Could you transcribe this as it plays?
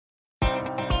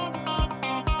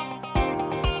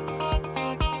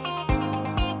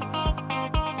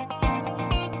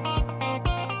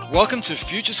Welcome to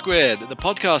Future Squared, the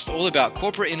podcast all about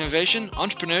corporate innovation,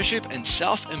 entrepreneurship, and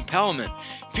self-empowerment.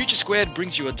 Future Squared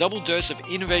brings you a double dose of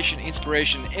innovation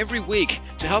inspiration every week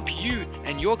to help you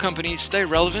and your company stay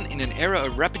relevant in an era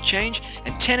of rapid change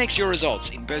and 10x your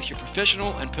results in both your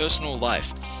professional and personal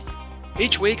life.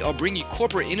 Each week, I'll bring you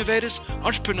corporate innovators,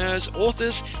 entrepreneurs,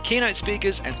 authors, keynote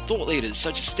speakers, and thought leaders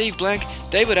such as Steve Blank,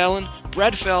 David Allen,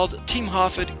 Brad Feld, Tim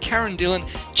Harford, Karen Dillon,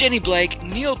 Jenny Blake,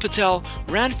 Neil Patel,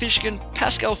 Rand Fishkin,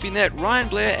 Pascal Finette, Ryan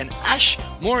Blair, and Ash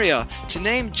Moria, to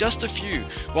name just a few.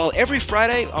 While every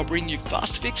Friday, I'll bring you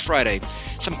Fast Fix Friday,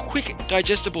 some quick,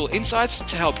 digestible insights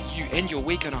to help you end your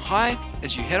week on a high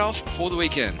as you head off for the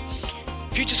weekend.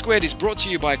 Future Squared is brought to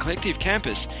you by Collective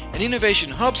Campus, an innovation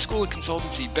hub, school and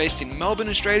consultancy based in Melbourne,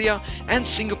 Australia and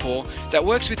Singapore that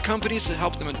works with companies to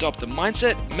help them adopt the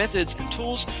mindset, methods and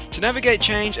tools to navigate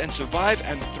change and survive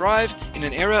and thrive in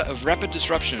an era of rapid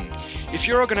disruption. If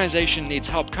your organization needs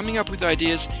help coming up with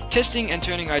ideas, testing and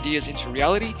turning ideas into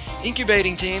reality,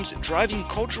 incubating teams, driving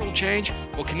cultural change,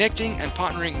 or connecting and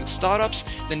partnering with startups,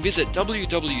 then visit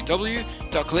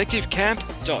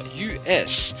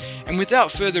www.collectivecamp.us. And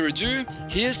without further ado,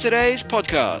 here's today's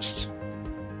podcast.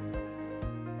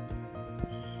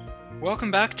 Welcome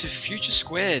back to Future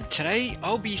Squared. Today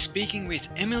I'll be speaking with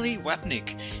Emilie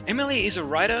Wapnick. Emilie is a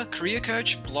writer, career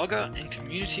coach, blogger, and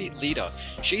community leader.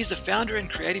 She's the founder and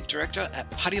creative director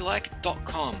at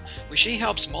puttylike.com, where she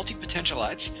helps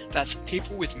multipotentialites, that's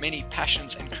people with many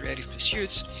passions and creative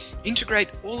pursuits, integrate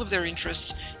all of their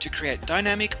interests to create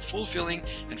dynamic, fulfilling,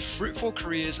 and fruitful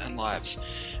careers and lives.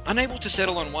 Unable to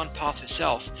settle on one path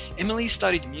herself, Emilie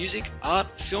studied music, art,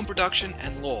 film production,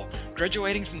 and law,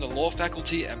 graduating from the law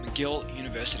faculty at McGill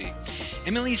University.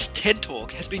 Emilie's TED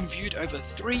Talk has been viewed over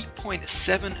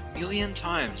 3.7 million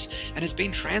times and has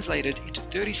been translated into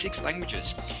 36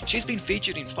 languages. She's been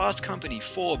featured in Fast Company,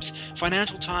 Forbes,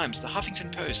 Financial Times, The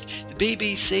Huffington Post, the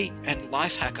BBC, and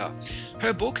Lifehacker.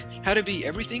 Her book, How to Be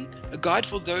Everything, a guide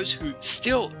for those who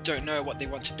still don't know what they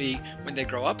want to be when they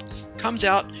grow up, comes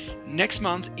out next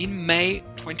month in May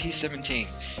 2017.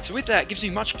 So with that, it gives me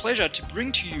much pleasure to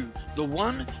bring to you the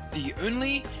one, the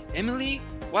only, Emilie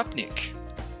Wapnick.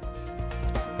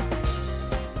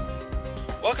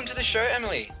 Welcome to the show,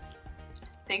 Emilie.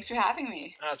 Thanks for having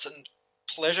me. It's a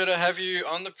pleasure to have you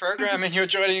on the program, and you're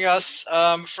joining us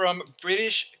from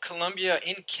British Columbia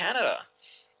in Canada.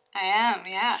 I am,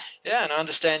 yeah. Yeah, and I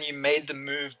understand you made the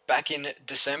move back in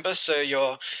December, so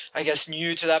you're, I guess,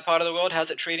 new to that part of the world.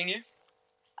 How's it treating you?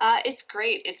 It's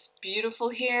great. It's beautiful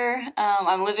here.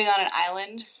 I'm living on an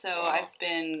island, so I've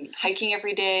been hiking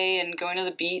every day and going to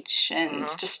the beach and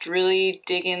just really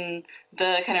digging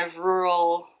the kind of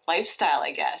rural lifestyle,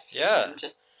 I guess. Yeah. And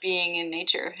just being in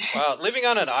nature. Wow, living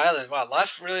on an island. Wow,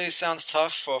 life really sounds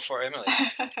tough for Emilie.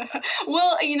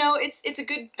 Well, you know, it's a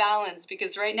good balance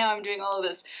because right now I'm doing all of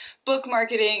this book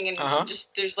marketing and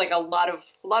just there's like a lot of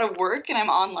work and I'm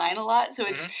online a lot, so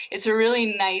it's a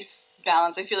really nice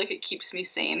balance. I feel like it keeps me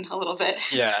sane a little bit.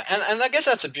 Yeah, and I guess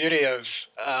that's the beauty of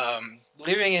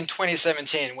living in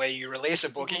 2017, where you release a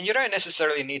book and you don't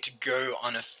necessarily need to go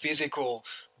on a physical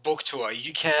book tour.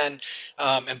 You can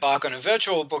embark on a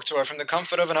virtual book tour from the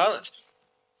comfort of an island.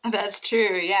 That's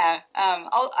true. Yeah,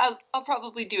 I'll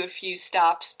probably do a few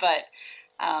stops, but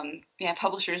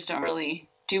publishers don't really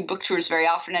do book tours very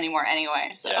often anymore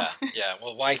anyway. So. Yeah.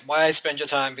 Well, why spend your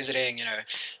time visiting,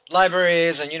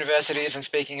 libraries and universities and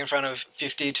speaking in front of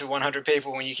 50 to 100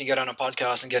 people when you can get on a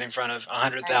podcast and get in front of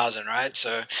 100,000, right?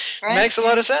 So it makes a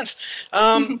lot of sense.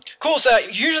 Cool. So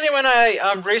usually when I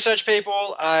research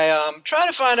people, I try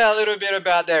to find out a little bit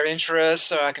about their interests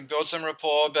so I can build some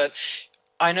rapport, but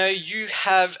I know you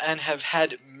have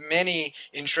had many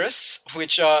interests,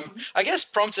 which I guess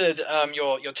prompted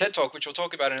your TED Talk, which we'll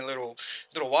talk about in a little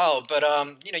while. But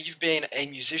you've been a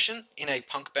musician in a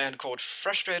punk band called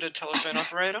Frustrated Telephone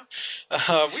Operator.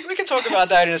 We can talk about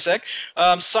that in a sec.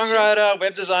 Songwriter,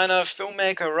 web designer,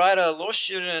 filmmaker, writer, law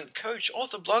student, coach,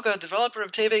 author, blogger, developer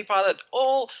of TV pilot,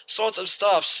 all sorts of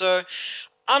stuff. So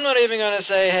I'm not even going to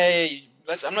say, hey,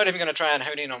 I'm not even going to try and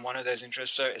hone in on one of those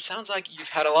interests. So it sounds like you've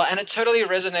had a lot, and it totally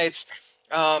resonates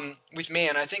with me,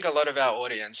 and I think a lot of our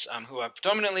audience who are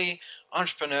predominantly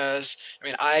entrepreneurs. I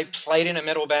mean, I played in a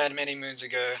metal band many moons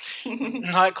ago,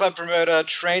 nightclub promoter,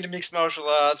 trained in mixed martial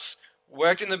arts,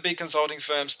 worked in the big consulting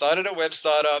firm, started a web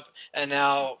startup, and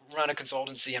now run a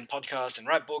consultancy and podcast and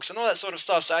write books and all that sort of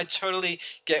stuff. So I totally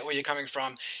get where you're coming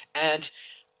from. And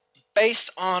based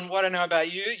on what I know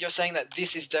about you, you're saying that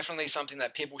this is definitely something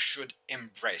that people should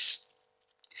embrace.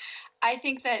 I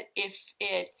think that if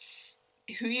it's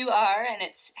who you are and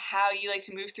it's how you like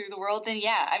to move through the world, then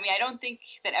yeah. I mean, I don't think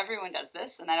that everyone does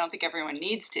this, and I don't think everyone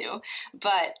needs to,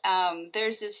 but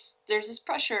there's this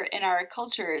pressure in our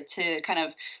culture to kind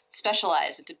of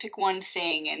specialize and to pick one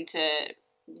thing and to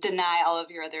deny all of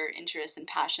your other interests and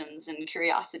passions and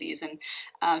curiosities, and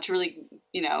to really,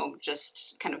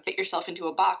 just kind of fit yourself into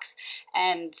a box.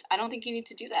 And I don't think you need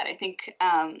to do that. I think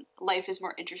life is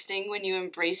more interesting when you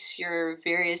embrace your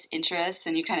various interests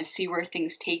and you kind of see where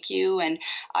things take you. And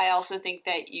I also think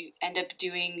that you end up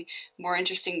doing more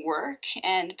interesting work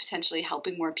and potentially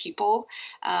helping more people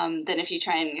than if you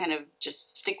try and kind of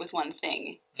just stick with one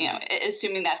thing,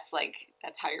 assuming that's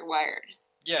how you're wired.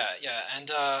 Yeah,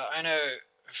 and I know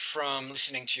from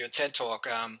listening to your TED Talk,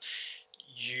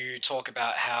 you talk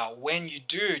about how when you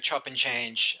do chop and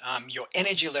change, your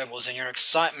energy levels and your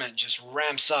excitement just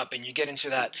ramps up, and you get into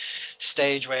that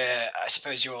stage where I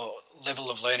suppose your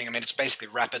level of learning, I mean, it's basically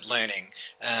rapid learning,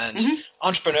 and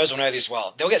entrepreneurs will know this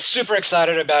well. They'll get super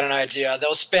excited about an idea.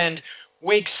 They'll spend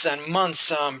weeks and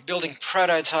months building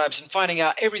prototypes and finding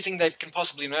out everything they can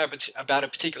possibly know about a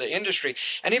particular industry.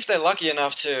 And if they're lucky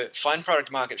enough to find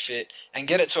product market fit and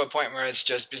get it to a point where it's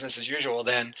just business as usual,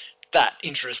 then that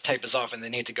interest tapers off and they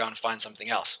need to go and find something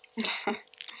else.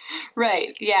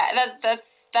 Right. Yeah,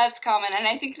 that's common. And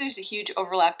I think there's a huge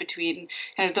overlap between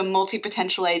kind of the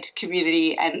multi-potentialite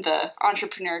community and the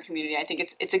entrepreneur community. I think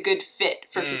it's a good fit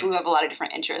for people who have a lot of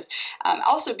different interests.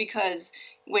 Also because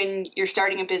when you're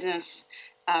starting a business,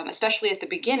 especially at the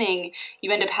beginning,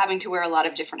 you end up having to wear a lot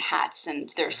of different hats,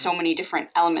 and there's so many different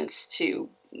elements to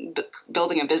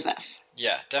building a business.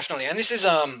 Yeah, definitely. And this is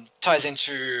ties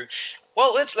into,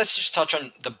 well, let's just touch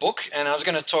on the book, and I was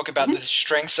going to talk about the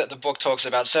strengths that the book talks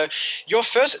about. So your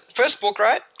first book,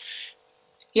 right?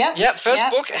 Yeah. First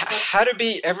book, How to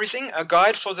Be Everything, a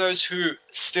guide for those who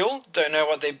still don't know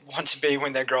what they want to be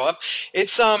when they grow up.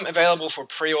 It's available for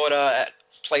pre-order at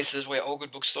places where all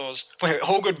good books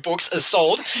are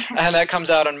sold, and that comes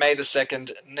out on May the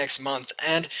 2nd next month.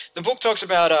 And the book talks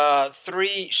about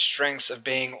 3 strengths of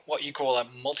being what you call a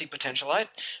multi-potentialite,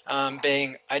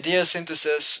 being idea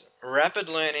synthesis, rapid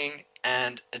learning,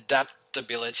 and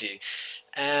adaptability.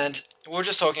 And we're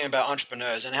just talking about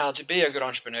entrepreneurs and how to be a good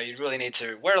entrepreneur. You really need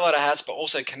to wear a lot of hats, but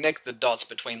also connect the dots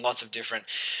between lots of different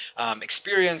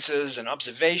experiences and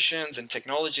observations and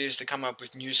technologies to come up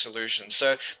with new solutions.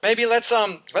 So maybe let's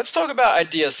talk about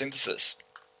idea synthesis.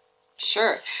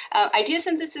 Sure. Idea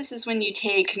synthesis is when you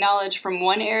take knowledge from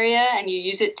one area and you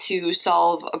use it to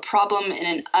solve a problem in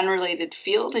an unrelated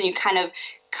field, and you kind of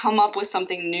come up with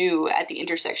something new at the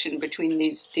intersection between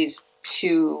these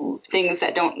 2 things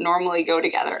that don't normally go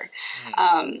together.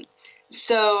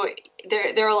 So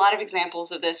there are a lot of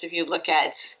examples of this if you look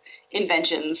at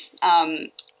inventions.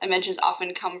 Inventions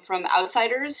often come from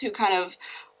outsiders who kind of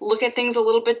look at things a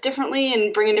little bit differently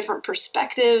and bring a different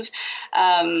perspective.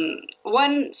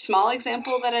 One small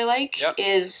example that I like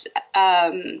is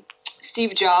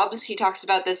Steve Jobs. He talks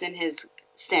about this in his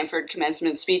Stanford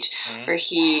commencement speech, where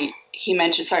he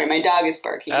mentioned, sorry, my dog is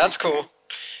barking. That's cool.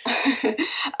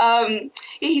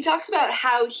 He talks about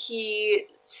how he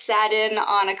sat in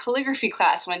on a calligraphy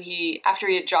class after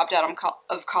he had dropped out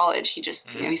of college. He just,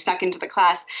 he snuck into the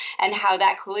class, and how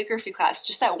that calligraphy class,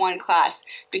 just that one class,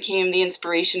 became the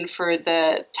inspiration for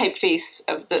the typeface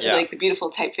of the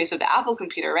beautiful typeface of the Apple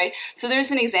computer, right? So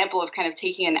there's an example of kind of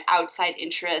taking an outside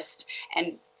interest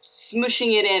and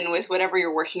smushing it in with whatever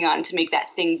you're working on to make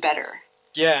that thing better.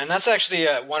 Yeah, and that's actually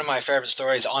one of my favorite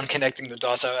stories on connecting the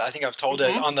dots. I think I've told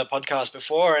it on the podcast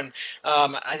before, and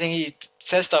I think he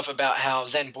says stuff about how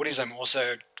Zen Buddhism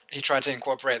also, he tried to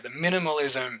incorporate the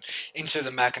minimalism into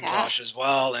the Macintosh as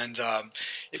well, and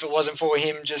if it wasn't for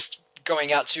him just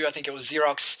going out to, I think it was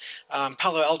Xerox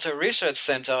Palo Alto Research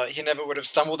Center, he never would have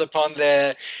stumbled upon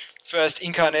their first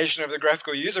incarnation of the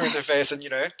graphical user interface and,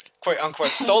 quote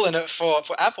unquote, stolen it for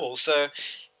Apple. So,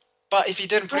 but if he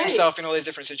didn't put himself in all these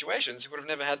different situations, he would have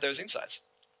never had those insights.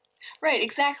 Right,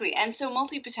 exactly. And so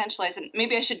multi-potentialites, and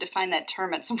maybe I should define that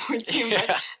term at some point soon,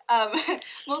 but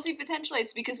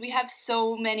multi-potentialites, because we have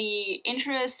so many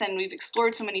interests and we've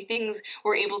explored so many things,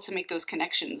 we're able to make those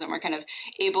connections, and we're kind of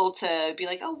able to be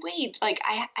like, oh, wait, like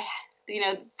I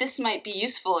this might be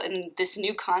useful in this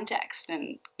new context,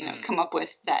 and, come up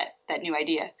with that new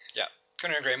idea. Yeah,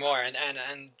 couldn't agree more. And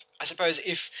I suppose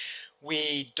if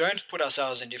we don't put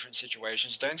ourselves in different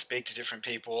situations, don't speak to different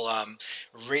people,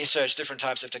 research different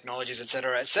types of technologies,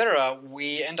 etc.,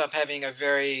 we end up having a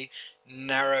very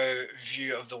narrow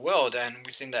view of the world, and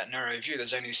within that narrow view,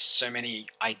 there's only so many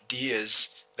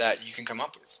ideas that you can come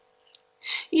up with.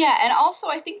 Yeah, and also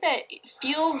I think that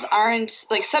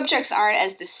subjects aren't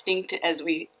as distinct as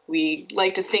we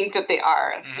like to think that they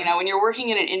are. Mm-hmm. You know, when you're working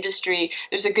in an industry,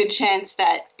 there's a good chance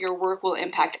that your work will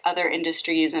impact other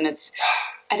industries, and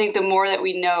I think the more that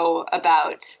we know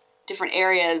about different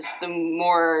areas, the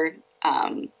more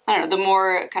the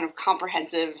more kind of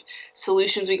comprehensive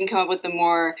solutions we can come up with, the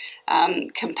more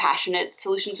compassionate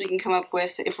solutions we can come up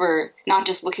with if we're not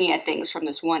just looking at things from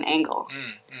this one angle.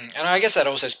 And I guess that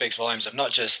also speaks volumes of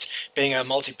not just being a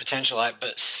multi-potentialite,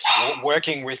 but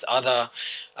working with other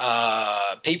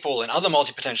people and other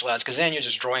multi-potentialites, because then you're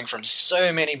just drawing from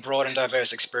so many broad and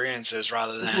diverse experiences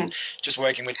rather than just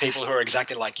working with people who are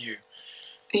exactly like you.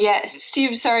 Yeah,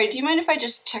 Steve, sorry, do you mind if I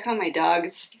just check on my dog?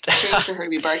 It's strange for her to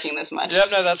be barking this much.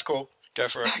 Yep, no, that's cool. Go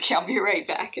for it. Okay, I'll be right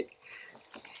back.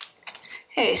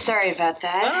 Hey, sorry about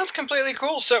that. No, that's completely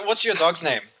cool. So what's your dog's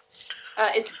name?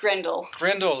 It's Grendel.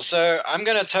 Grendel. So I'm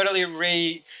going to totally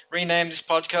rename this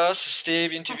podcast.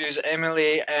 Steve interviews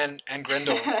Emilie and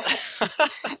Grendel.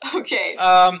 Okay.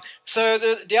 So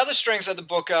the other strengths that the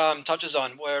book touches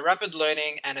on were rapid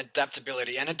learning and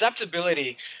adaptability. And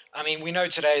adaptability, I mean, we know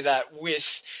today that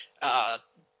with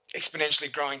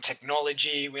exponentially growing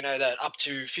technology, we know that up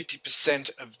to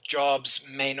 50% of jobs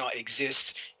may not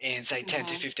exist in, say, 10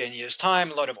 to 15 years' time.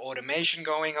 A lot of automation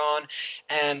going on.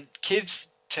 And kids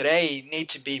today need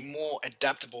to be more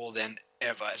adaptable than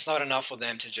ever. It's not enough for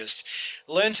them to just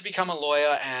learn to become a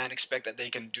lawyer and expect that they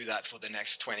can do that for the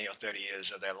next 20 or 30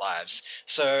 years of their lives.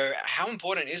 So how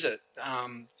important is it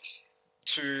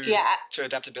to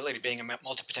adaptability, being a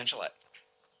multi-potentialite?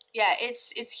 Yeah,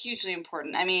 it's hugely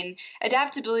important. I mean,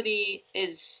 adaptability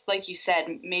is, like you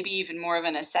said, maybe even more of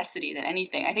a necessity than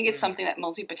anything. I think it's something that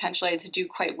multi-potentialites do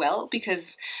quite well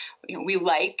because we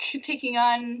like taking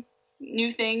on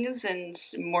new things and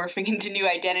morphing into new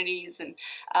identities, and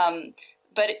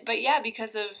but yeah,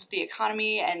 because of the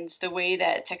economy and the way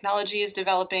that technology is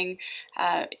developing,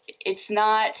 it's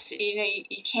not,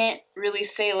 you can't really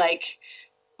say like,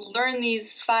 learn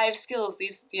these 5 skills,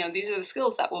 these are the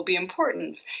skills that will be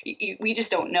important. We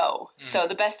just don't know. So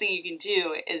the best thing you can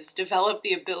do is develop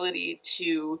the ability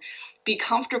to be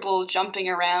comfortable jumping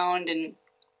around and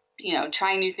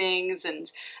trying new things,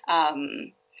 and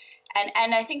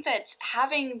I think that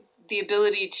having the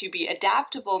ability to be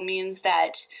adaptable means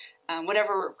that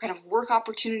whatever kind of work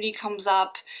opportunity comes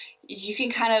up, you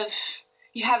can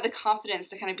you have the confidence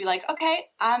to kind of be like, okay,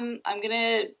 I'm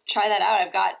gonna try that out.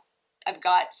 I've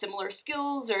got similar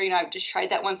skills, or I've just tried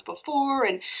that once before,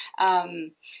 and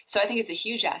so I think it's a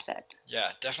huge asset.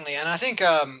 Yeah, definitely. And I think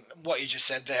what you just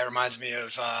said there reminds me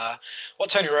of what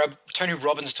Tony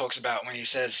Robbins talks about when he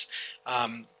says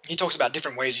he talks about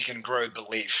different ways you can grow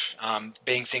belief,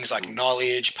 being things like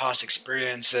knowledge, past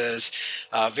experiences,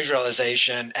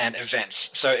 visualization, and events.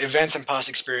 So events and past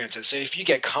experiences. So if you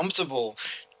get comfortable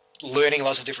learning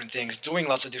lots of different things, doing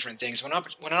lots of different things, when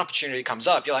an opportunity comes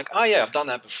up, you're like, oh yeah, I've done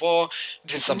that before.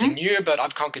 This is something new, but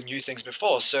I've conquered new things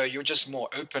before. So you're just more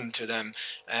open to them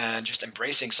and just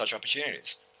embracing such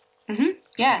opportunities.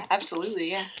 Yeah,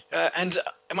 absolutely. Yeah. And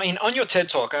I mean, on your TED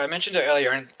Talk, I mentioned it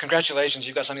earlier, and congratulations,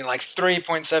 you've got something like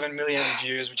 3.7 million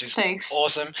views, which is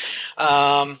awesome.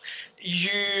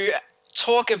 You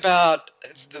talk about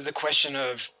the question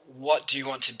of what do you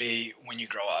want to be when you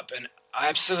grow up? And I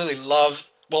absolutely love.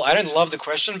 Well, I don't love the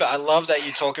question, but I love that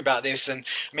you talk about this. And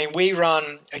I mean, we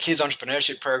run a kids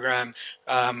entrepreneurship program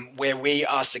where we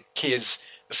ask the kids,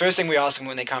 the first thing we ask them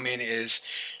when they come in is,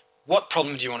 what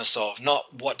problem do you want to solve?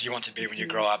 Not what do you want to be when you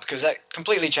grow up, because that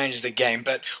completely changes the game.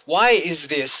 But why is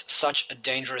this such a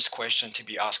dangerous question to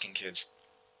be asking kids?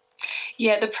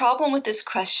 Yeah, the problem with this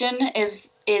question is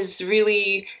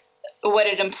really what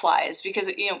it implies, because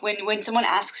when someone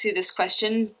asks you this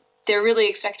question, they're really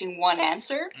expecting one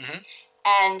answer.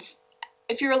 And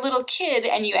if you're a little kid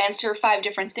and you answer 5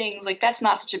 different things, like that's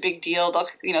not such a big deal.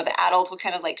 The adults will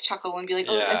kind of like chuckle and be like,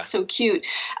 "Oh, that's so cute."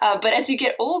 But as you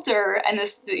get older, and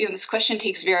this question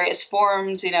takes various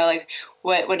forms, like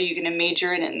what are you going to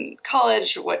major in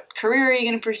college? What career are you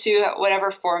going to pursue?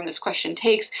 Whatever form this question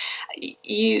takes,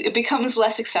 it becomes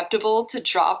less acceptable to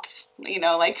drop,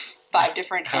 like 5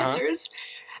 different answers.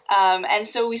 And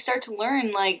so we start to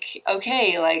learn, like,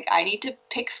 okay, like I need to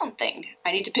pick something.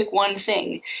 I need to pick one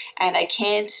thing, and I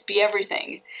can't be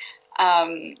everything.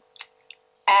 So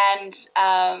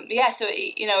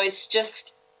it's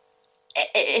just,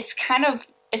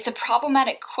 it's a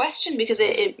problematic question, because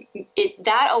it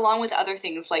that, along with other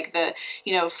things like the,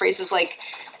 phrases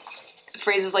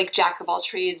like jack of all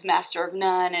trades, master of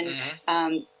none, and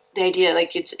the idea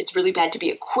like it's really bad to be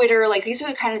a quitter. Like these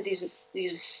are kind of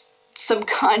these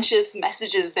subconscious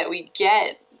messages that we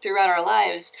get throughout our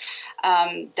lives,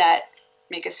 that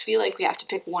make us feel like we have to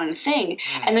pick one thing.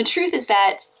 And the truth is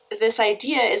that this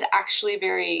idea is actually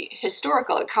very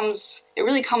historical. It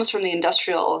really comes from the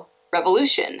Industrial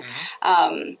Revolution.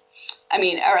 I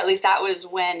mean, or at least that was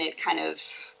when it kind of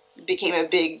became a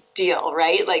big deal,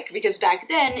 right? Like, because back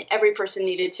then every person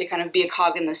needed to kind of be a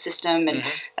cog in the system, and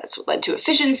that's what led to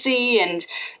efficiency. And,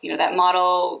 you know, that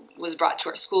model was brought to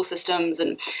our school systems.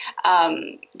 And,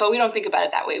 but we don't think about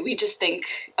it that way. We just think,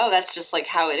 oh, that's just like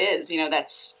how it is. You know,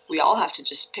 we all have to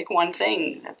just pick one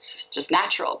thing. That's just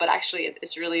natural. But actually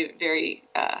it's really very,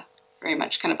 very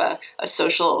much kind of a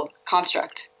social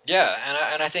construct. Yeah,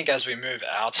 and I think as we move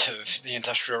out of the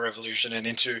Industrial Revolution and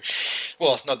into,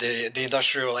 well, not the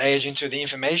Industrial Age, into the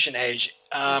Information Age,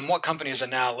 what companies are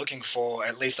now looking for,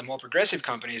 at least the more progressive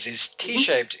companies, is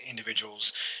T-shaped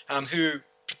individuals who,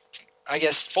 I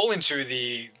guess, fall into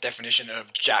the definition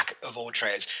of jack of all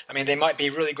trades. I mean, they might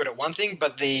be really good at one thing,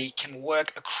 but they can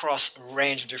work across a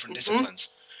range of different disciplines.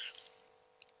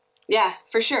 Yeah,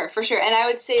 for sure. And I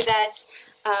would say that...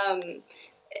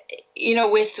 you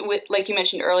know, with like you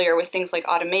mentioned earlier, with things like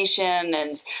automation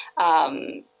and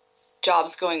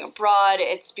jobs going abroad,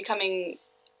 it's becoming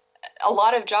a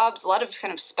lot of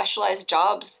kind of specialized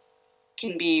jobs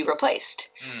can be replaced.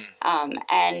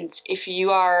 And if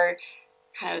you are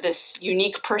kind of this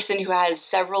unique person who has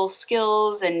several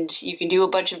skills and you can do a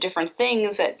bunch of different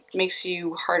things, that makes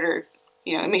you harder,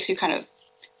 you know, it makes you kind of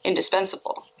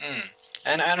indispensable.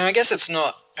 And I guess it's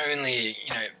not only,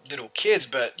 you know, little kids,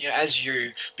 but, you know, as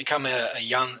you become a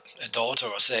young adult,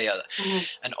 or say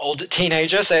an old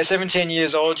teenager, say 17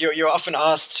 years old, you're often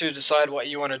asked to decide what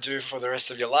you want to do for the rest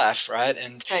of your life, right?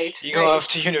 And you go off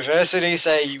to university,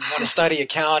 say you want to study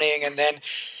accounting, and then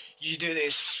you do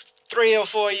this 3 or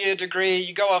 4 year degree,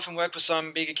 you go off and work for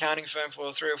some big accounting firm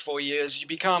for 3 or 4 years, you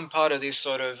become part of this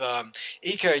sort of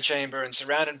echo chamber and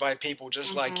surrounded by people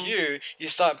just like you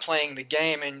start playing the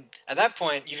game, and at that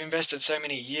point you've invested so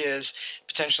many years,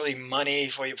 potentially money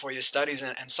for your studies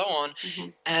and so on,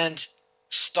 and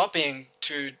stopping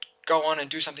to go on and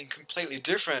do something completely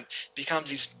different becomes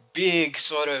this big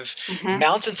sort of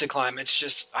mountain to climb. It's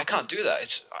just, I can't do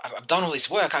that. I've done all this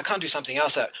work. I can't do something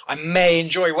else that I may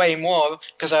enjoy way more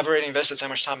because I've already invested so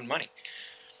much time and money.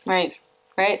 Right.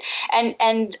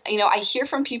 And you know, I hear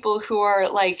from people who are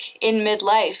like in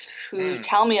midlife who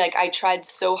tell me, like, I tried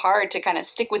so hard to kind of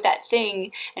stick with that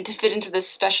thing and to fit into this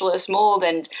specialist mold,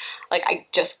 and like I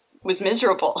just was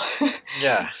miserable.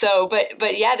 Yeah. So,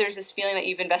 but yeah, there's this feeling that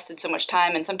you've invested so much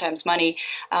time and sometimes money.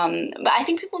 But I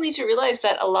think people need to realize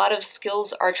that a lot of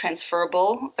skills are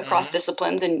transferable across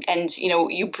disciplines, and you know,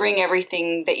 you bring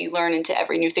everything that you learn into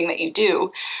every new thing that you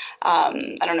do.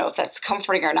 I don't know if that's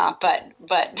comforting or not, but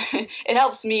it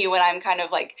helps me when I'm kind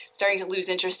of like starting to lose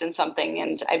interest in something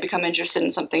and I become interested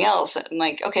in something else. And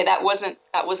like, okay, that wasn't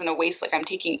a waste. Like, I'm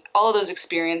taking all of those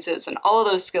experiences and all of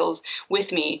those skills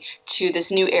with me to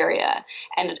this new area.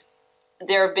 And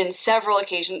there have been several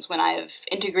occasions when I've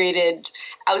integrated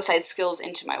outside skills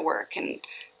into my work, and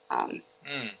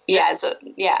yeah,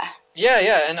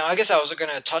 and I guess I was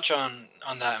going to touch on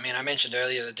that. I mean, I mentioned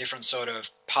earlier the different sort of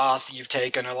path you've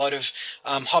taken, a lot of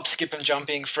hop, skip, and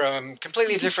jumping from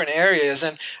completely different areas.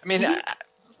 And I mean, okay,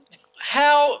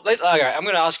 I'm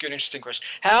going to ask you an interesting question.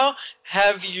 How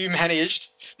have you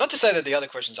managed, not to say that the other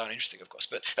questions aren't interesting, of course,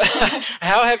 but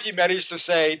how have you managed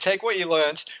to take what you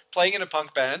learned playing in a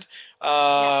punk band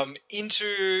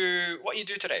into what you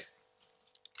do today?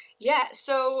 Yeah,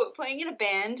 so playing in a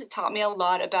band taught me a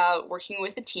lot about working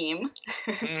with a team.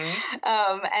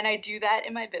 And I do that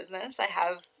in my business.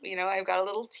 I've got a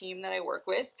little team that I work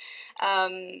with.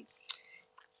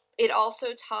 It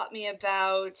also taught me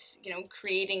about, you know,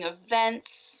 creating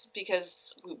events,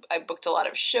 because I booked a lot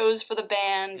of shows for the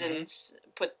band and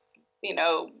put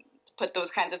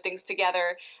those kinds of things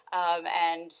together.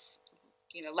 And,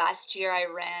 you know, last year I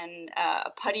ran a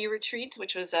putty retreat,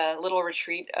 which was a little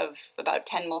retreat of about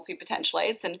 10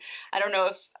 multipotentialites. And I don't know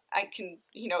if I can,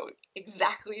 you know,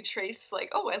 exactly trace like,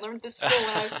 oh, I learned this skill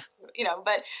when I was, you know,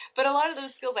 but a lot of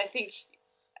those skills, I think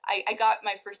I got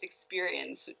my first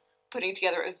experience putting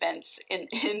together events in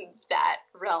that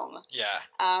realm. Yeah.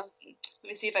 Let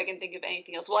me see if I can think of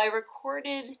anything else. Well, I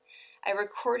recorded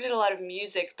a lot of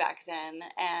music back then,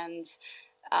 and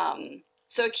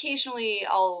so occasionally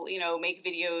I'll, you know, make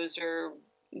videos or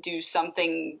do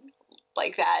something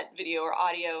like that, video or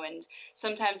audio, and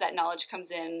sometimes that knowledge comes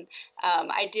in.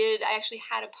 I actually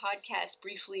had a podcast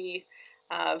briefly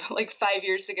like 5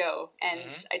 years ago, and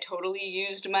I totally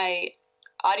used my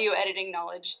audio editing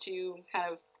knowledge to kind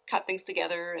of cut things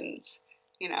together and,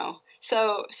 you know.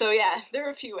 So yeah, there are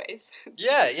a few ways.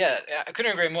 Yeah, I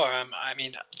couldn't agree more. I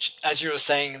mean, as you were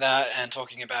saying that and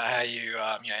talking about how you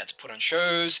had to put on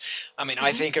shows. I mean,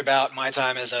 I think about my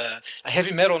time as a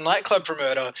heavy metal nightclub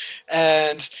promoter,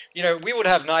 and we would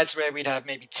have nights where we'd have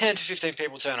maybe 10 to 15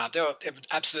 people turn up. It would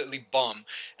absolutely bomb,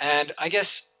 and I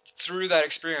guess through that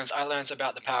experience, I learned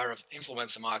about the power of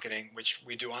influencer marketing, which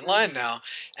we do online now,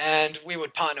 and we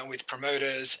would partner with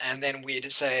promoters, and then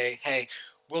we'd say, hey,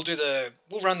 we'll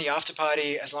run the after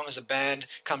party as long as the band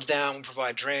comes down, we'll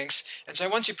provide drinks. And so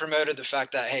once you promoted the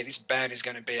fact that, hey, this band is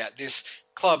going to be at this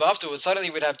club afterwards, suddenly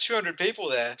we'd have 200 people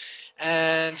there.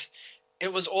 And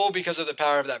it was all because of the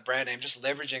power of that brand name, just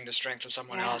leveraging the strength of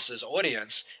someone else's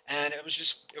audience. And it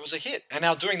was a hit. And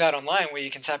now doing that online where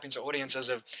you can tap into audiences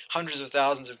of hundreds of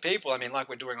thousands of people. I mean, like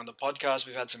we're doing on the podcast,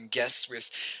 we've had some guests with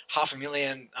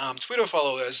 500,000 Twitter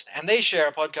followers, and they share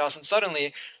a podcast, and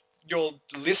suddenly your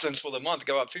listens for the month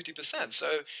go up 50%. So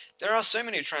there are so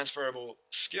many transferable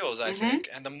skills, I think.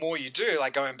 And the more you do,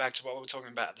 like going back to what we were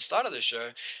talking about at the start of the show,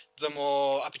 the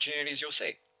more opportunities you'll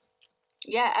see.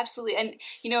 Yeah, absolutely. And,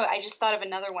 I just thought of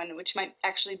another one, which might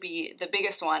actually be the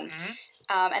biggest one.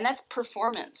 And that's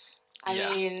performance.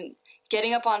 I mean,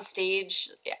 getting up on stage,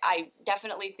 I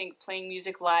definitely think playing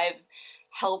music live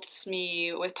helped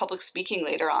me with public speaking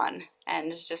later on,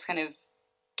 and just kind of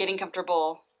getting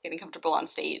comfortable on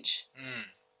stage.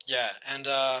 Yeah, and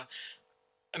I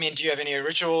mean, do you have any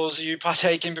rituals you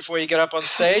partake in before you get up on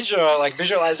stage, or like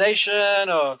visualization,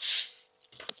 or?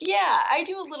 Yeah, I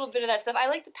do a little bit of that stuff. I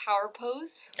like to power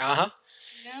pose. I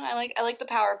like the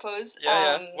power pose.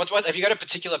 Yeah. What have you got a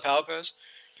particular power pose?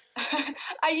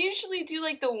 I usually do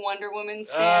like the Wonder Woman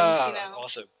stance.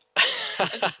 Awesome.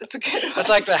 It's a good one. That's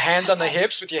like the hands on the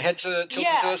hips with your head tilted to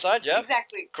the side. Yeah,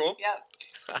 exactly. Cool. Yeah.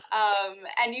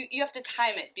 And you have to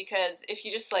time it, because if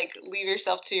you just like leave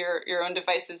yourself to your own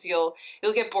devices, you'll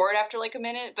get bored after like a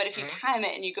minute. But if you time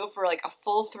it and you go for like a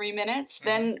full 3 minutes,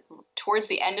 then towards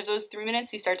the end of those 3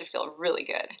 minutes, you start to feel really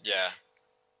good. Yeah.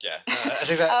 That's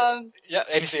exactly. Yeah.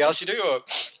 Anything else you do? Or?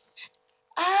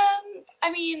 I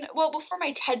mean, well, before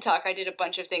my TED Talk, I did a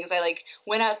bunch of things. I like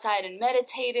went outside and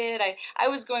meditated. I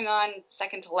was going on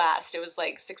second to last. It was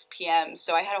like 6 p.m.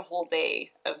 So I had a whole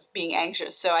day of being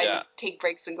anxious. So I would take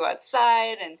breaks and go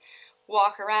outside and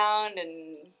walk around,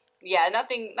 and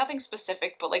nothing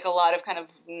specific, but like a lot of kind of,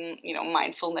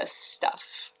 mindfulness stuff.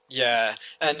 Yeah.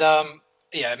 And,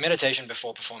 meditation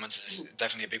before performance is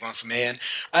definitely a big one for me. And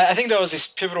I think there was this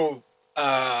pivotal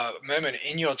moment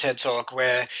in your TED Talk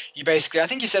where you basically, I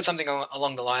think you said something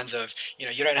along the lines of,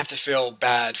 you don't have to feel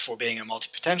bad for being a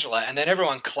multipotentialite, and then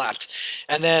everyone clapped,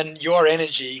 and then your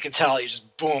energy, you can tell, you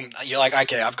just boom, you're like,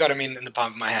 okay, I've got him in the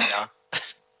palm of my hand now.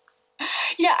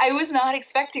 Yeah, I was not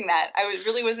expecting that. I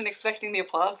really wasn't expecting the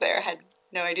applause there. I had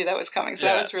no idea that was coming, so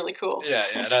that was really cool.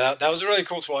 Yeah, that was really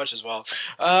cool to watch as well.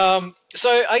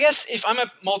 So I guess if I'm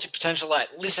a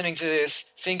multi-potentialite listening to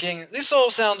this, thinking, this all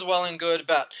sounds well and good,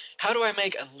 but how do I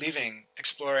make a living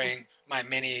exploring my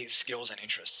many skills and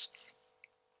interests?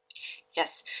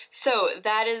 Yes, so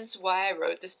that is why I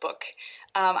wrote this book.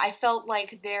 I felt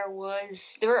like there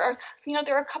are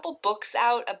a couple books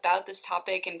out about this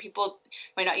topic, and people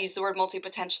might not use the word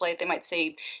multipotentialite. They might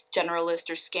say generalist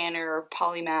or scanner or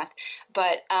polymath,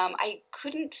 but I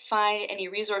couldn't find any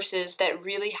resources that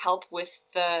really help with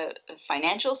the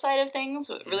financial side of things,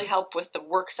 really help with the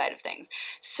work side of things.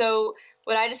 So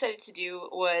what I decided to do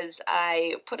was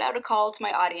I put out a call to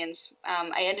my audience.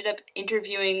 I ended up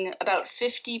interviewing about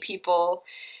 50 people,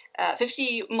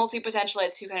 50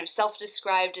 multipotentialites who kind of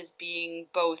self-described as being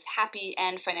both happy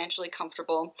and financially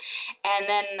comfortable. And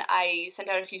then I sent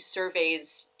out a few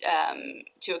surveys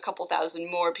to a couple thousand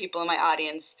more people in my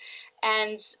audience.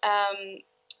 And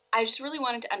I just really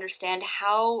wanted to understand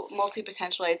how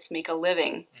multipotentialites make a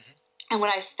living. And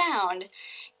what I found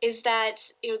is that,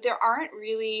 there aren't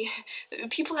really,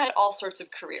 people had all sorts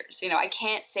of careers. I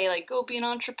can't say like, go be an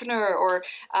entrepreneur, or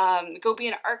go be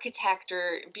an architect,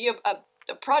 or be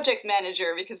a project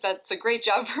manager, because that's a great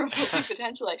job for a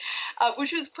multipotentialite,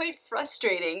 which was quite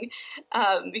frustrating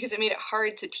because it made it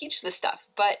hard to teach this stuff.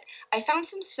 But I found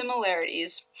some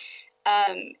similarities.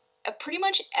 Pretty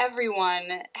much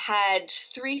everyone had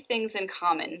three things in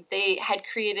common. They had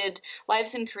created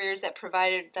lives and careers that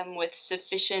provided them with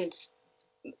sufficient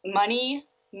money,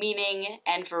 meaning,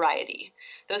 and variety.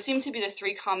 Those seem to be the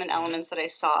three common elements that I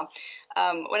saw.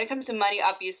 When it comes to money,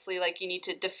 obviously, like, you need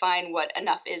to define what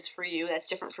enough is for you. That's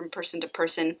different from person to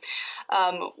person.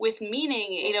 With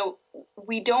meaning,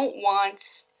 we don't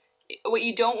want what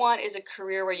you don't want is a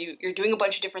career where you're doing a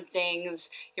bunch of different things,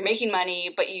 you're making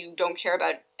money, but you don't care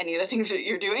about any of the things that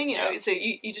you're doing, you know, so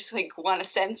you just like want a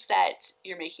sense that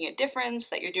you're making a difference,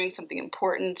 that you're doing something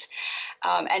important.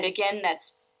 And again,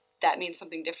 that means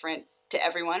something different to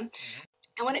everyone. Mm-hmm.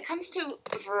 And when it comes to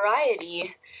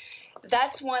variety,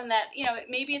 that's one that, you know,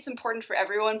 maybe it's important for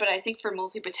everyone, but I think for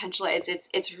multipotentialites,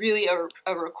 it's really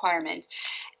a requirement.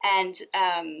 And,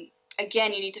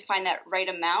 again, you need to find that right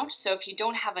amount. So if you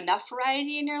don't have enough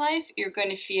variety in your life, you're going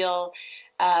to feel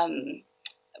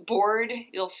bored.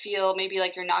 You'll feel maybe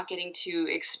like you're not getting to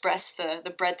express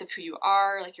the breadth of who you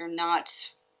are, like you're not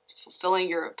fulfilling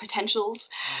your potentials.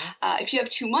 Mm-hmm. If you have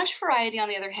too much variety, on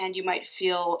the other hand, you might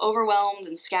feel overwhelmed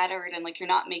and scattered and like you're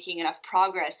not making enough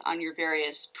progress on your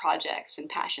various projects and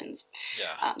passions.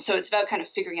 Yeah. So it's about kind of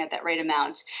figuring out that right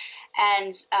amount.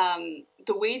 And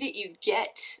the way that you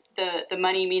get the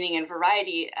money, meaning, and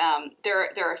variety, there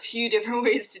are a few different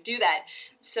ways to do that.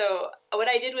 So what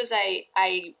I did was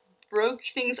I broke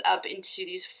things up into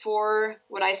these 4,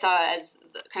 what I saw as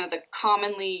kind of the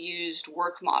commonly used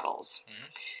work models.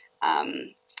 Mm-hmm.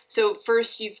 So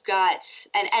first you've got,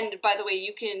 and by the way,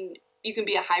 you can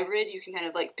be a hybrid. You can kind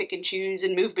of like pick and choose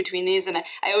and move between these. And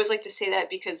I always like to say that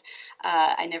because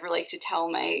I never like to tell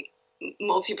my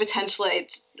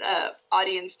multi-potentialite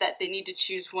audience that they need to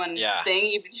choose one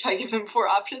thing, even if I give them 4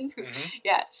 options. Mm-hmm.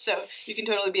 Yeah, so you can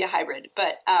totally be a hybrid.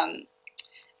 But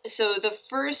so the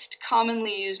first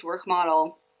commonly used work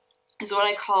model is what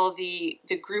I call the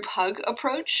group hug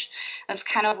approach. That's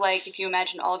kind of like if you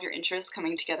imagine all of your interests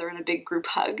coming together in a big group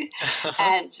hug.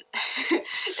 and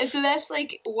so that's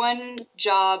like one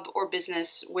job or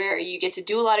business where you get to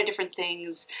do a lot of different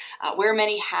things, wear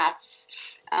many hats.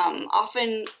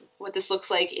 Often what this looks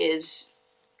like is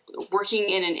working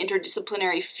in an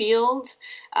interdisciplinary field,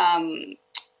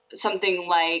 something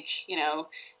like, you know,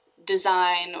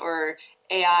 design or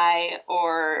AI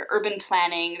or urban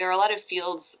planning. There are a lot of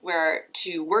fields where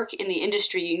to work in the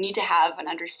industry, you need to have an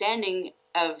understanding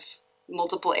of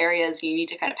multiple areas. You need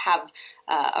to kind of have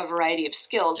a variety of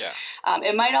skills. Yeah.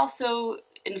 It might also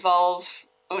involve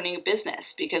owning a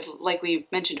business because, like we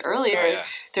mentioned earlier,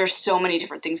 there are so many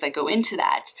different things that go into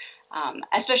that.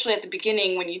 Especially at the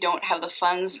beginning when you don't have the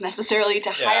funds necessarily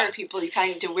to hire people, you kind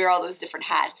of need to wear all those different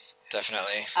hats.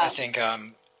 Definitely. I think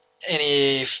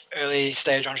any early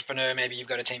stage entrepreneur, maybe you've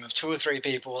got a team of 2 or 3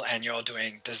 people and you're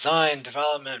doing design,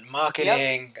 development,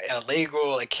 marketing,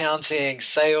 legal, accounting,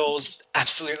 sales,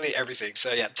 absolutely everything.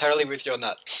 So yeah, totally with you on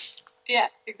that. Yeah,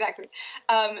 exactly.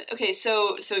 Okay,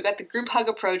 so we've got the group hug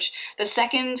approach. The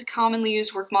second commonly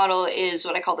used work model is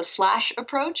what I call the slash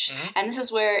approach. Mm-hmm. And this is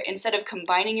where instead of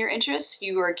combining your interests,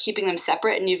 you are keeping them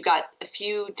separate and you've got a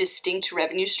few distinct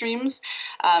revenue streams.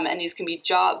 And these can be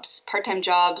jobs, part-time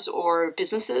jobs, or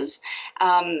businesses.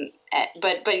 But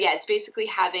yeah, it's basically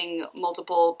having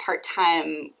multiple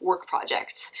part-time work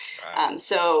projects. Right.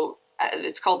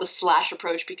 It's called the slash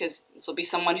approach because this will be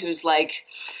someone who's like,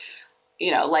 you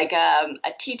know, like a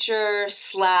teacher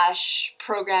 /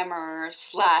 programmer /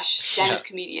 stand-up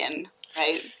comedian,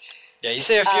 right? Yeah, you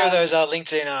see a few of those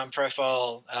LinkedIn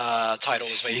profile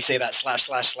titles where you see that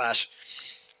 //.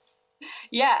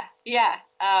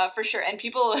 Yeah, for sure. And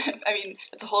people, I mean,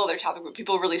 that's a whole other topic, but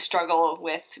people really struggle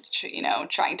with, you know,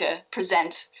 trying to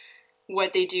present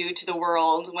what they do to the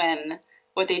world when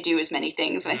what they do is many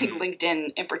things. And I think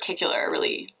LinkedIn in particular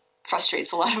really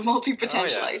frustrates a lot of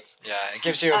multi-potentialites. Yeah, it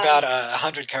gives you about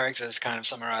 100 characters to kind of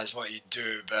summarize what you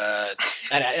do, but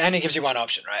and it gives you one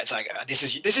option, right? It's like this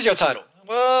is your title.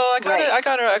 Well, I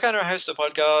kind of host a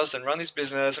podcast and run this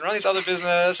business and run this other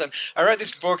business, and I write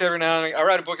this book every now and again. I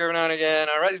write a book every now and again.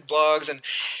 I write these blogs, and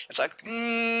it's like,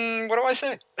 what do I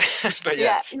say? But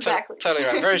yeah, exactly. Totally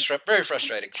right. Very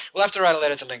frustrating. We'll have to write a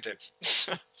letter to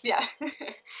LinkedIn. Yeah.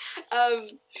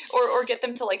 Or get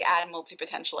them to like add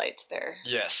multi-potentialite there.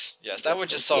 Yes. That would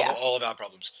just solve all of our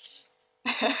problems.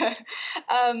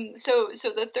 So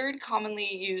the third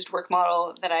commonly used work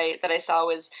model that I saw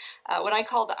was what I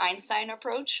call the Einstein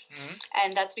approach. Mm-hmm.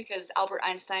 And that's because Albert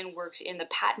Einstein worked in the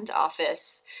patent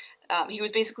office. He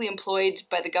was basically employed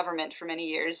by the government for many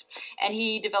years, and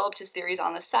he developed his theories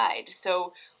on the side.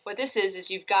 So what this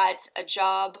is you've got a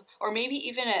job or maybe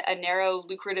even a narrow,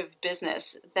 lucrative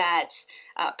business that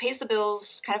pays the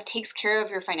bills, kind of takes care of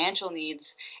your financial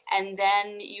needs, and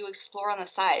then you explore on the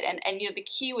side. And you know, the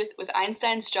key with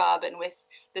Einstein's job and with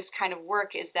this kind of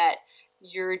work is that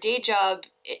your day job,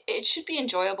 it should be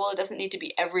enjoyable. It doesn't need to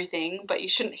be everything, but you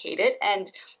shouldn't hate it.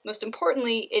 And most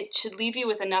importantly, it should leave you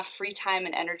with enough free time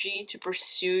and energy to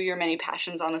pursue your many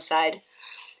passions on the side.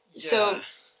 Yeah. So,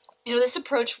 you know, this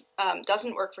approach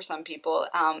doesn't work for some people.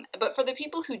 But for the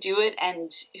people who do it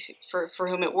and for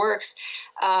whom it works,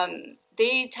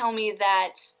 they tell me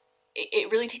that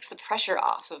it really takes the pressure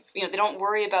off of, they don't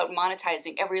worry about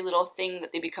monetizing every little thing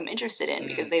that they become interested in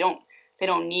because they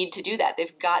don't need to do that.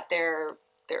 They've got their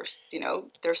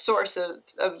source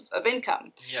of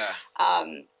income. Yeah.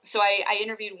 So I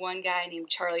interviewed one guy named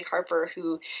Charlie Harper,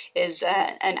 who is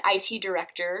an IT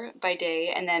director by day,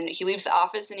 and then he leaves the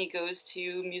office and he goes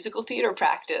to musical theater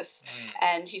practice,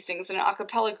 and he sings in an a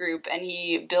cappella group, and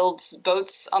he builds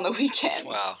boats on the weekends.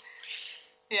 Wow.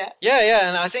 Yeah,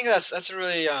 and I think that's a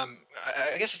really, I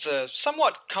guess it's a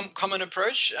somewhat common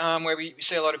approach where we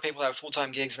see a lot of people have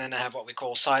full-time gigs and then they have what we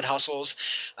call side hustles.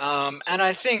 And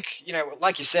I think,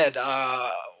 like you said,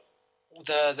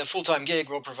 the full-time gig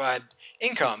will provide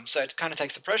income, so it kind of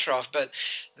takes the pressure off, but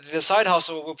the side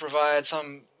hustle will provide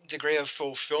some degree of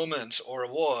fulfillment or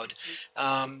reward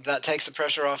that takes the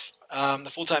pressure off the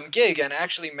full-time gig and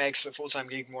actually makes the full-time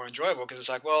gig more enjoyable because it's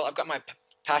like, well, I've got my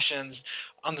passions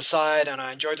on the side and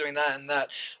I enjoy doing that, and that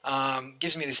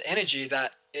gives me this energy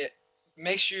that it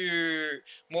makes you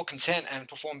more content and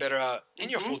perform better in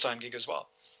your full-time gig as well.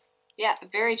 Yeah,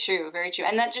 very true, very true.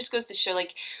 And that just goes to show,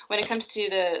 like, when it comes to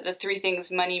the three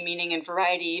things, money, meaning, and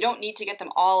variety, you don't need to get them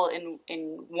all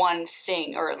in one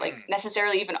thing or, like,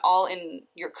 necessarily even all in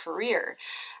your career.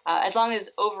 As long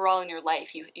as overall in your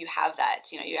life you have that,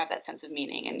 you have that sense of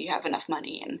meaning and you have enough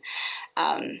money.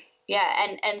 And,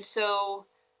 and so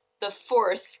the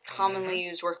fourth commonly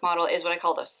used work model is what I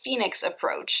call the phoenix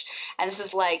approach. And this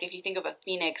is like, if you think of a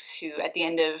phoenix who at the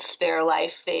end of their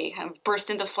life, they kind of burst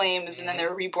into flames and then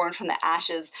they're reborn from the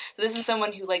ashes. So this is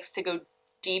someone who likes to go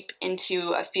deep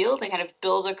into a field and kind of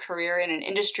build a career in an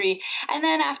industry. And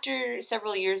then after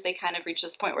several years, they kind of reach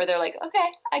this point where they're like,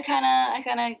 okay, I kind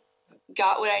of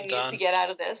got what I need to get out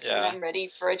of this and I'm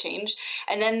ready for a change.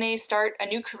 And then they start a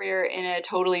new career in a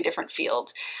totally different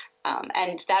field.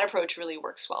 And that approach really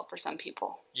works well for some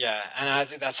people. Yeah, and I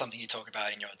think that's something you talk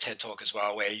about in your TED Talk as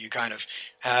well, where you kind of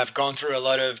have gone through a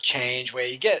lot of change, where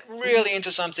you get really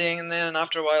into something, and then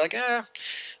after a while, like,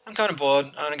 I'm kind of bored,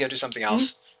 I'm going to go do something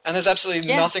else. And there's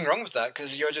absolutely nothing wrong with that,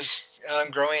 because you're just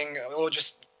growing or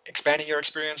just expanding your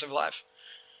experience of life.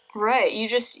 Right. You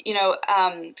just,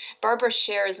 Barbara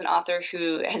Scher is an author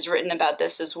who has written about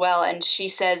this as well, and she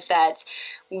says that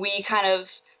we kind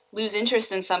of lose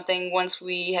interest in something once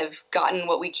we have gotten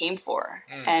what we came for.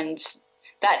 And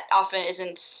that often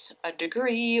isn't a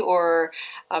degree or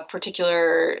a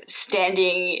particular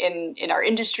standing in our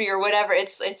industry or whatever.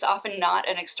 It's often not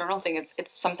an external thing.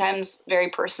 It's sometimes very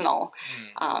personal.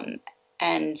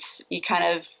 And you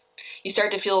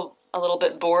start to feel a little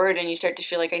bit bored and you start to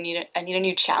feel like I need a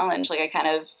new challenge. Like I kind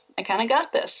of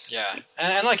got this. Yeah,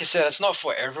 and like I said, it's not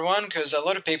for everyone, because a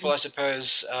lot of people, I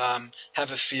suppose,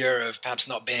 have a fear of perhaps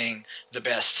not being the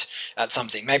best at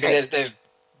something. Maybe they've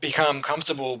become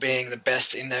comfortable being the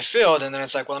best in their field, and then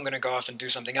it's like, well, I'm going to go off and do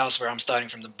something else where I'm starting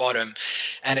from the bottom.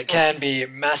 And it can be a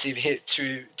massive hit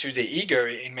to the ego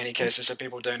in many cases, so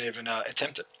people don't even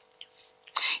attempt it.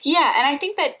 Yeah, and I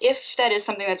think that if that is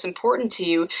something that's important to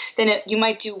you, then you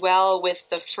might do well with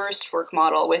the first work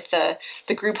model, with the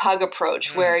group hug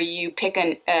approach, where you pick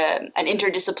an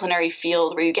interdisciplinary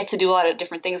field where you get to do a lot of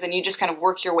different things and you just kind of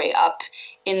work your way up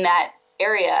in that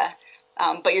area,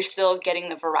 but you're still getting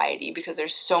the variety because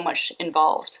there's so much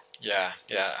involved. Yeah,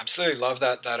 absolutely love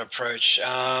that approach.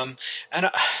 And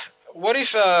what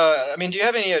if, do you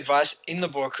have any advice in the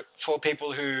book for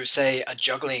people who, say, are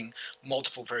juggling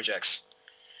multiple projects?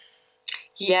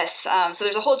 Yes. So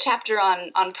there's a whole chapter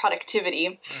on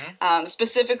productivity,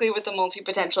 specifically with the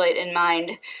multipotentialite in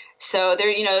mind. So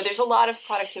there's a lot of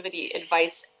productivity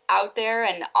advice out there,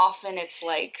 and often it's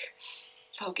like,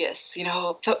 focus,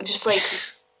 just like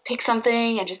pick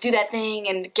something and just do that thing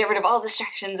and get rid of all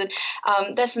distractions.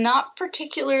 And that's not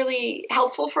particularly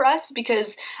helpful for us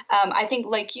because I think,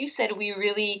 like you said, we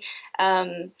really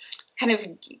kind of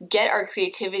get our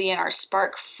creativity and our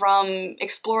spark from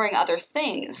exploring other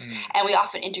things. And we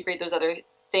often integrate those other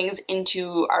things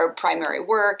into our primary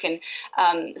work. And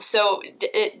so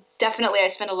definitely I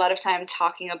spend a lot of time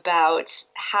talking about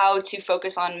how to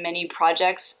focus on many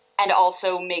projects and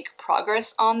also make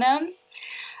progress on them.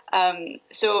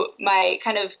 So my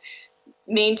kind of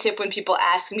main tip when people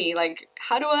ask me, like,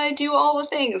 how do I do all the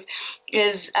things,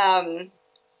 is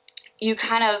you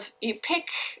pick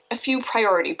a few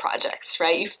priority projects,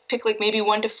 right? You pick like maybe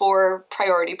 1 to 4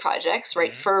 priority projects,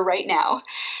 right, for right now.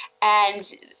 And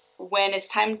when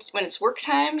it's work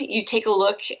time, you take a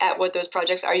look at what those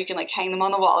projects are. You can like hang them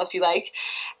on the wall if you like,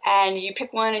 and you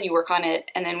pick one and you work on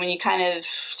it. And then when you kind of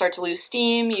start to lose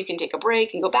steam, you can take a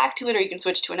break and go back to it, or you can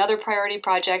switch to another priority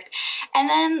project. And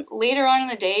then later on in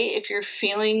the day, if you're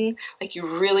feeling like you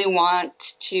really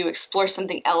want to explore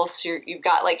something else, you've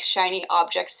got like shiny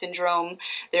object syndrome,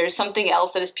 there's something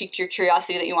else that has piqued your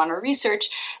curiosity that you want to research,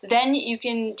 then you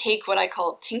can take what I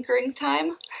call tinkering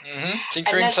time.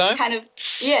 Tinkering time?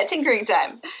 Tinkering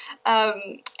time.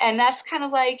 And that's kind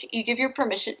of like you give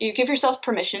yourself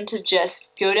permission to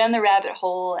just go down the rabbit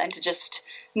hole and to just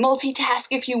multitask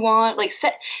if you want. Like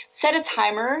set a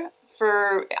timer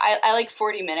for, I like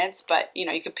 40 minutes, but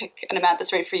you could pick an amount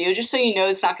that's right for you, just so you know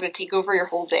it's not going to take over your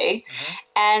whole day.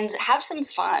 And have some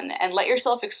fun and let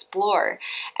yourself explore.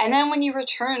 And then when you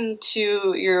return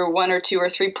to your 1 or 2 or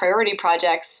 3 priority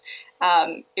projects,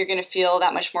 you're going to feel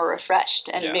that much more refreshed,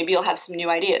 and maybe you'll have some new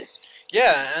ideas.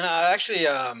 Yeah, and I actually,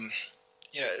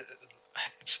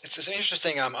 it's an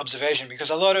interesting observation, because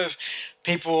a lot of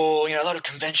people, a lot of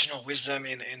conventional wisdom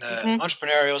in the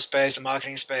entrepreneurial space, the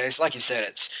marketing space, like you said,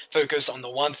 it's focus on the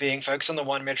one thing, focus on the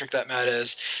one metric that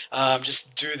matters.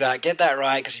 Just do that, get that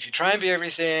right, because if you try and be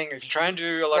everything, if you try and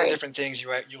do a lot of different things,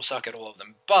 you'll suck at all of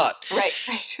them. But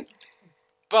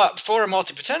for a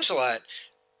multipotentialite,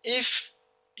 if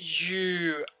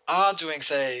you are doing,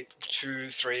 say, 2,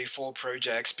 3, 4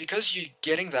 projects, because you're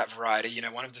getting that variety,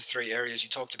 one of the 3 areas you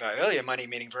talked about earlier, money,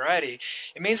 meaning, variety,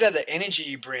 it means that the energy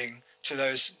you bring to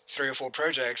those 3 or 4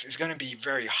 projects is going to be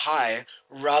very high,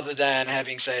 rather than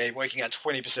having, say, working at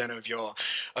 20%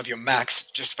 of your max,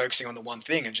 just focusing on the one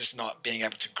thing and just not being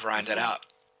able to grind it out.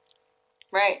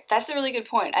 Right. That's a really good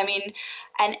point. I mean,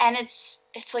 and it's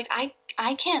like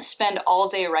I can't spend all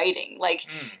day writing. Like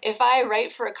if I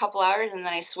write for a couple hours and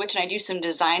then I switch and I do some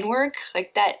design work,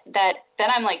 like that then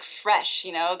I'm like fresh,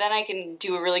 then I can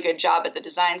do a really good job at the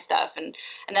design stuff, and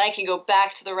then I can go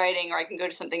back to the writing, or I can go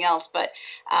to something else. But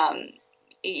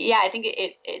I think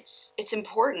it's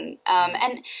important.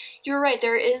 And you're right,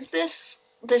 there is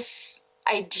this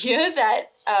idea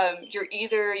that you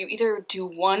either do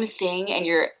one thing and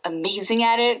you're amazing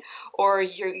at it, or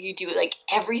you do like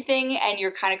everything and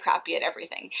you're kind of crappy at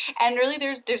everything. And really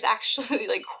there's actually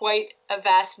like quite a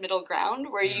vast middle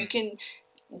ground where you can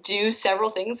do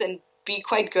several things and be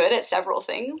quite good at several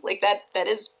things. Like that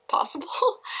is possible.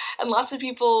 And lots of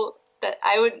people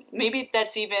maybe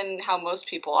that's even how most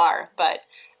people are. But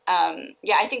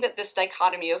I think that this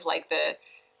dichotomy of like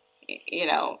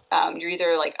you're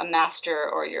either like a master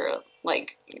or you're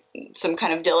like some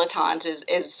kind of dilettante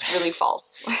is really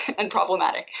false and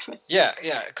problematic. Yeah,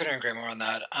 I couldn't agree more on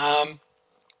that.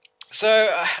 So,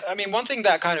 I mean, one thing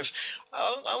that kind of,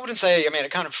 I wouldn't say,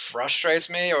 it kind of frustrates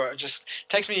me or just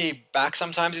takes me back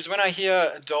sometimes, is when I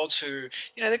hear adults who,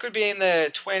 they could be in their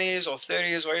 20s or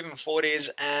 30s or even 40s,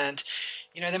 and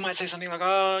they might say something like,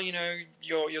 oh,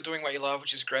 you're doing what you love,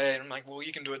 which is great. And I'm like, well,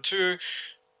 you can do it too.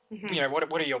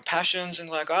 What are your passions? And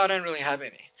like, oh, I don't really have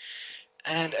any.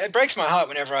 And it breaks my heart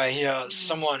whenever I hear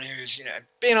someone who's,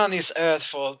 been on this earth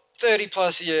for 30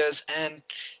 plus years and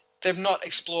they've not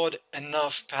explored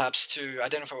enough perhaps to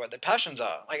identify what their passions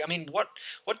are. Like,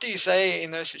 what do you say in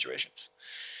those situations?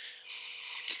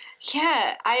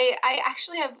 Yeah, I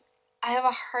actually have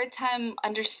a hard time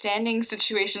understanding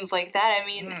situations like that. I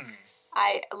mean,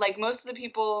 I like most of the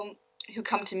people who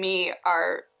come to me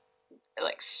are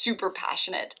like super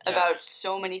passionate about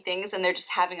so many things, and they're just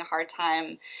having a hard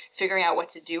time figuring out what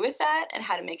to do with that and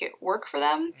how to make it work for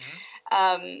them.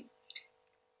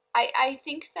 I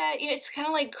think that it's kind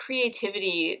of like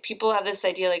creativity. People have this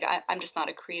idea like I'm just not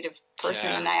a creative person,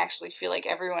 and I actually feel like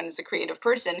everyone is a creative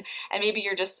person, and maybe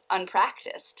you're just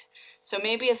unpracticed. So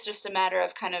maybe it's just a matter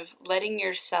of kind of letting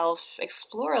yourself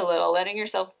explore a little, letting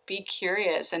yourself be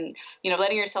curious, and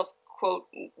letting yourself, quote,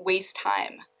 waste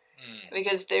time.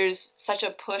 Because there's such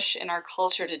a push in our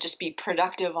culture to just be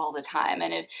productive all the time,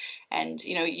 and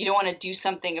you don't want to do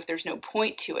something if there's no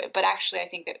point to it. But actually, I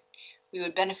think that we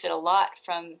would benefit a lot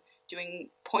from doing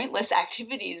pointless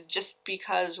activities just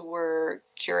because we're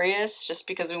curious, just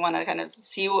because we want to kind of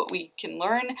see what we can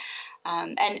learn.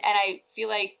 And I feel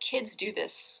like kids do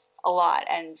this a lot,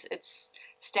 and it's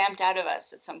stamped out of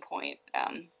us at some point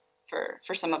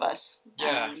for some of us.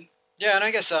 Yeah, and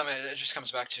I guess it just comes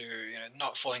back to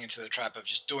not falling into the trap of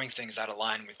just doing things that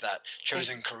align with that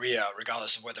chosen career,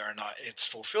 regardless of whether or not it's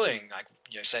fulfilling. Like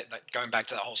say like going back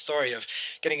to that whole story of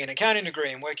getting an accounting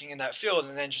degree and working in that field,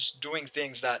 and then just doing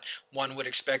things that one would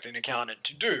expect an accountant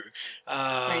to do,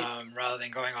 rather than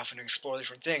going off and explore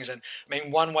different things. And I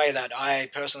mean, one way that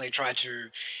I personally try to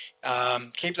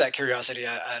keep that curiosity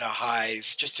at a high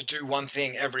is just to do one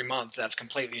thing every month that's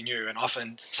completely new, and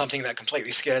often something that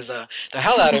completely scares the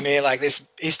hell out of me. Like this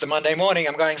Easter Monday morning,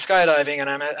 I'm going skydiving, and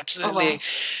I'm absolutely,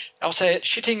 I'll say it,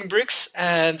 shitting bricks,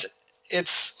 and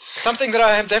it's something that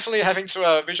I am definitely having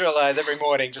to visualize every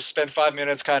morning. Just spend 5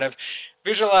 minutes kind of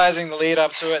visualizing the lead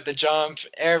up to it, the jump,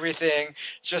 everything,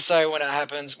 just so when it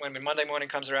happens, when Monday morning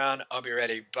comes around, I'll be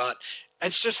ready. But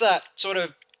it's just that sort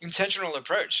of intentional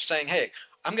approach, saying, hey,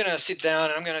 I'm going to sit down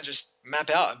and I'm going to just map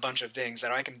out a bunch of things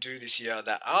that I can do this year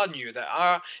that are new, that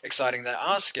are exciting, that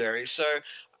are scary. So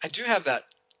I do have that,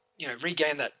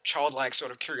 regain that childlike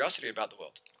sort of curiosity about the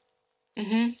world.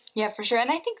 Mm-hmm. Yeah, for sure.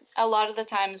 And I think a lot of the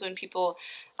times when people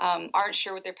aren't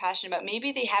sure what they're passionate about,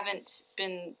 maybe they haven't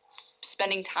been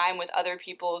spending time with other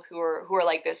people who are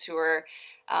like this, who are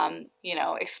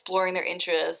exploring their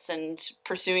interests and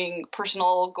pursuing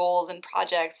personal goals and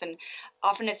projects. And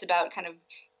often it's about kind of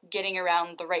getting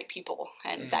around the right people,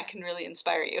 and that can really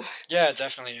inspire you. Yeah,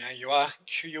 definitely. You are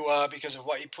who you are because of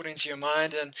what you put into your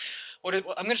mind. And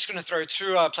I'm just going to throw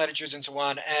two platitudes into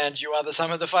one, and you are the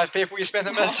sum of the 5 people you spend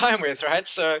the most time with, right?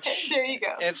 So there you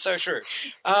go. It's so true.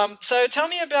 So tell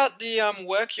me about the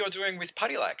work you're doing with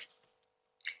PuttyLike.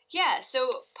 Yeah, so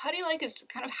PuttyLike is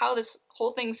kind of how this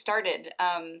whole thing started.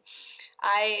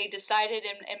 I decided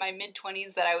in my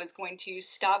mid-20s that I was going to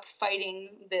stop fighting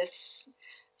this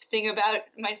thing about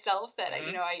myself, that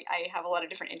I have a lot of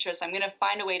different interests. I'm going to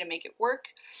find a way to make it work.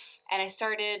 And I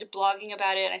started blogging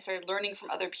about it, and I started learning from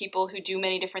other people who do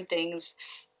many different things.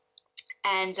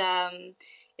 And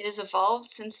it has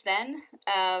evolved since then.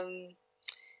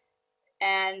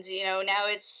 And now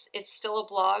it's still a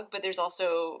blog, but there's like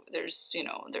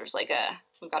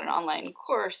we've got an online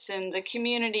course and the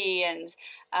community, and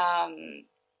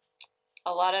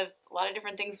a lot of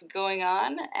different things going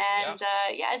on. And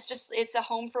it's a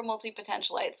home for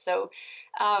multipotentialites. So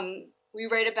we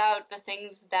write about the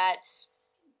things that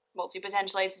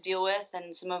multipotentialites deal with,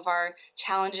 and some of our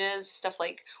challenges, stuff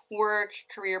like work,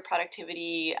 career,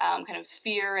 productivity, kind of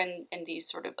fear, and these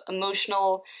sort of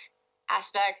emotional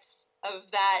aspects of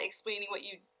that, explaining what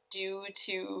you do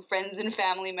to friends and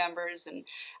family members, and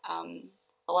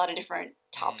a lot of different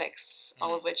topics,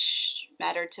 all of which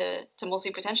matter to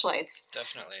multipotentialites.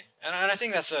 Definitely. And I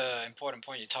think that's an important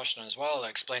point you touched on as well,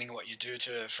 like explaining what you do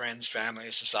to friends, family,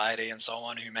 society, and so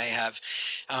on, who may have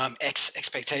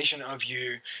expectation of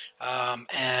you,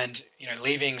 and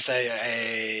leaving, say,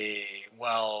 a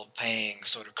well-paying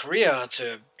sort of career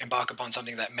to embark upon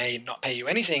something that may not pay you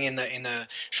anything in the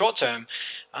short term,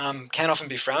 can often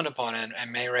be frowned upon,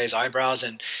 and may raise eyebrows.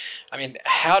 And I mean,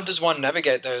 how does one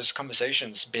navigate those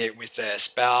conversations, be it with their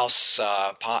spouse,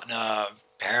 partner,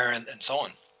 parent, and so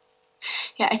on?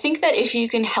 Yeah, I think that if you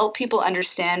can help people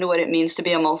understand what it means to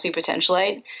be a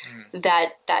multi-potentialite,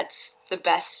 that's the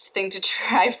best thing to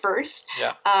try first.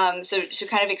 Yeah. So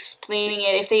kind of explaining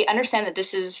it, if they understand that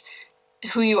this is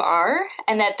who you are,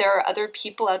 and that there are other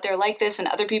people out there like this, and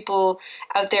other people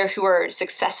out there who are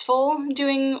successful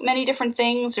doing many different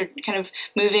things, or kind of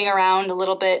moving around a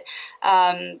little bit,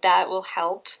 that will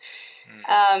help.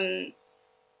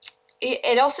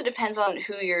 It also depends on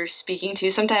who you're speaking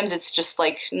to. Sometimes it's just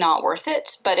like not worth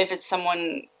it, but if it's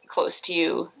someone close to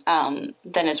you,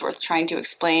 then it's worth trying to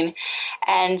explain.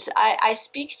 And I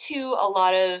speak to a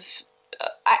lot of,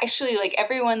 actually, like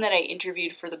everyone that I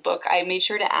interviewed for the book, I made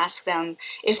sure to ask them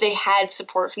if they had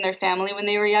support from their family when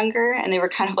they were younger, and they were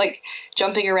kind of like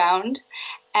jumping around.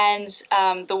 And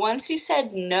the ones who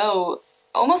said no,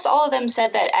 almost all of them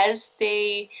said that as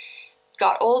they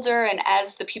got older, and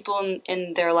as the people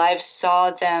in their lives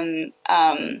saw them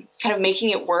kind of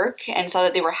making it work, and saw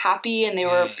that they were happy and they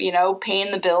were,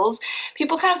 paying the bills,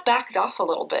 people kind of backed off a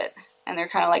little bit. And they're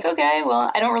kind of like, okay,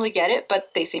 well, I don't really get it,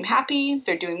 but they seem happy,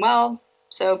 they're doing well.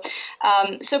 So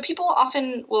people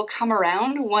often will come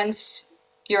around once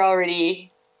you're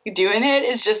already doing it.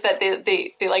 It's just that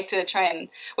they like to try and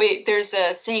wait. There's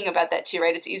a saying about that too,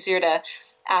 right? It's easier to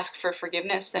ask for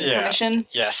forgiveness than permission.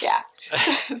 Yes. Yeah.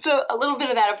 So a little bit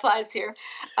of that applies here.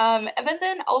 But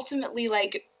then ultimately,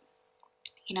 like,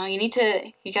 you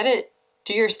gotta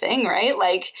do your thing, right?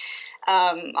 Like,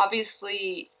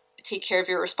 obviously take care of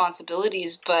your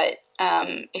responsibilities, but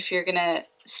if you're gonna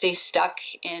stay stuck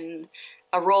in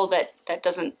a role that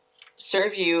doesn't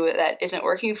serve you, that isn't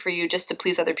working for you, just to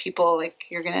please other people, like,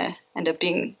 you're gonna end up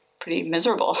being pretty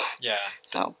miserable. Yeah.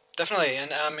 So definitely.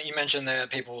 And you mentioned that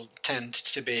people tend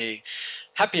to be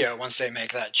happier once they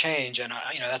make that change. And,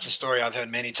 that's a story I've heard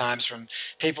many times from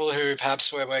people who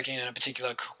perhaps were working in a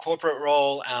particular corporate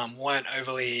role, weren't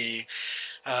overly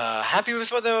happy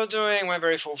with what they were doing, weren't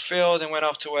very fulfilled, and went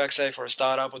off to work, say, for a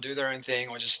startup or do their own thing,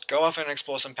 or just go off and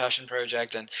explore some passion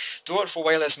project and do it for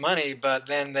way less money. But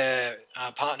then their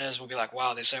partners will be like,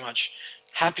 wow, they're so much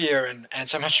happier and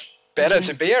so much better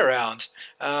to be around.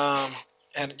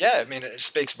 And yeah, I mean, it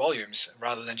speaks volumes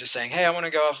rather than just saying, hey, I want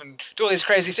to go off and do all these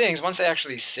crazy things. Once they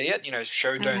actually see it,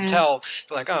 show, don't tell,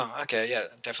 they're like, oh, okay, yeah,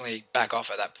 definitely back off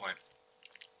at that point.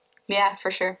 Yeah,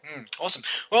 for sure. Awesome.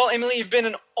 Well, Emilie, you've been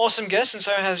an awesome guest, and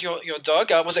so has your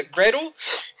dog. Was it Gretel?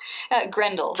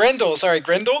 Grendel. Grendel's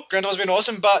been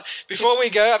awesome. But before we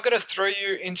go, I've got to throw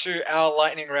you into our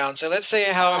lightning round. So let's see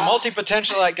how a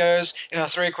multi-potentialite goes in our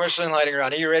 3-question lightning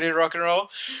round. Are you ready to rock and roll?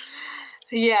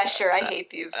 Yeah, sure. I hate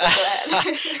these. Go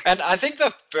ahead. And I think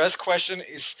the first question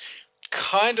is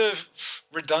kind of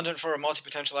redundant for a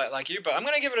multi-potentialite like you, but I'm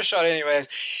going to give it a shot anyways.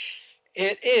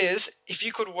 It is, if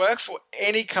you could work for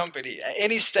any company at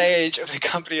any stage of the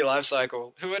company life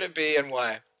cycle, who would it be and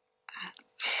why?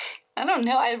 I don't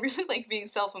know. I really like being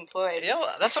self-employed. Yeah,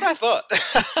 well, that's what I thought.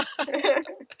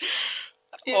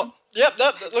 Yeah. Well, yep,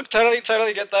 look, totally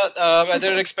get that. I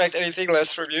didn't expect anything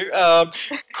less from you.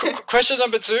 Question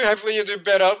number 2, hopefully you'll do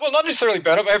better. Well, not necessarily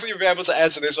better, but hopefully you'll be able to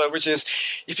answer this one, which is,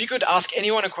 if you could ask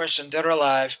anyone a question, dead or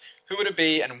alive, who would it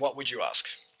be and what would you ask?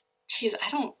 Jeez,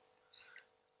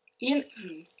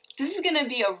 this is going to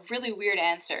be a really weird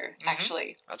answer,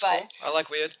 actually. That's cool. I like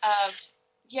weird.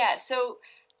 Yeah, so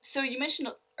you mentioned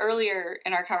earlier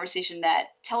in our conversation that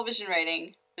television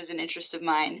writing is an interest of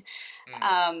mine.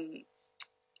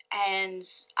 And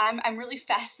I'm really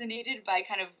fascinated by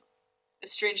kind of,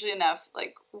 strangely enough,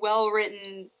 like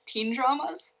well-written teen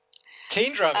dramas.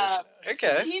 Teen dramas?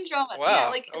 Okay. Teen dramas.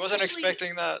 Wow. Yeah, I wasn't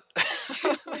expecting that.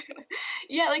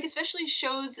 Yeah, like especially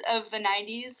shows of the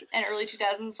 90s and early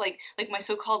 2000s, like My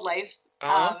So-Called Life,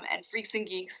 and Freaks and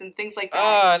Geeks and things like that.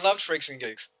 Oh, I loved Freaks and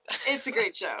Geeks. It's a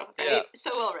great show. Yeah.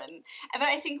 So well written. But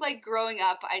I think like growing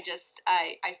up, I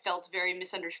felt very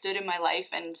misunderstood in my life,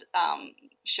 and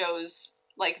shows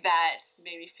like that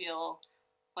made me feel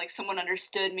like someone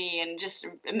understood me, and just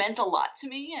it meant a lot to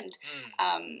me. And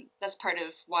that's part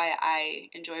of why I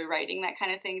enjoy writing that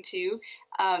kind of thing too.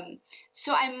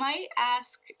 So I might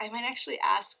actually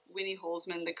ask Winnie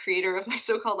Holzman, the creator of My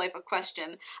So-Called Life, a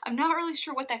question. I'm not really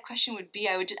sure what that question would be.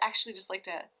 I would actually just like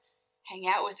to hang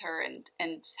out with her and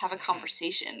have a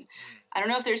conversation. I don't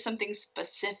know if there's something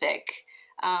specific.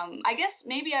 I guess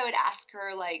maybe I would ask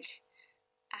her, like,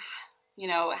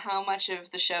 how much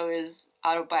of the show is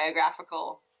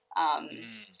autobiographical,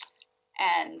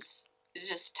 and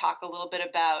just talk a little bit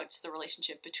about the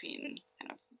relationship between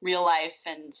kind of real life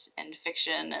and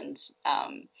fiction, and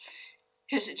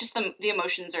because just the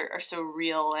emotions are so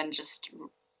real and just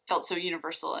felt so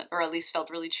universal, or at least felt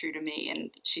really true to me,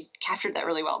 and she captured that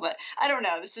really well. But I don't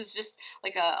know, this is just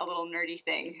like a little nerdy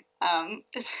thing.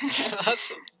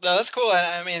 That's cool.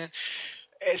 I mean,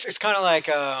 it's kind of like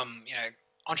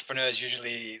entrepreneurs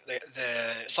usually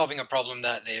they're solving a problem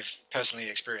that they've personally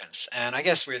experienced, and I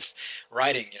guess with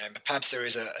writing, perhaps there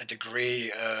is a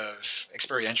degree of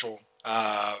experiential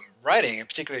writing,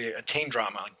 particularly a teen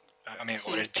drama.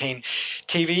 Or a teen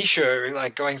TV show,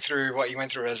 like going through what you went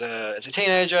through as a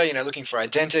teenager, looking for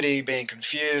identity, being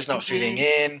confused, not fitting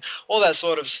in, all that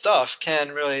sort of stuff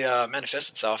can really manifest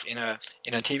itself in a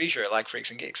TV show like Freaks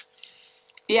and Geeks.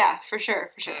 Yeah, for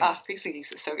sure. Oh, Freaks and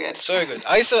Geeks is so good. So good.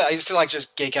 I used to like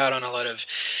just geek out on a lot of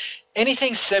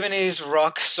anything 70s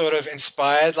rock sort of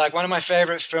inspired. Like one of my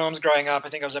favorite films growing up, I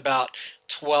think I was about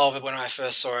 12 when I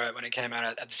first saw it, when it came out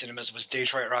at the cinemas, was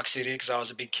Detroit Rock City, because I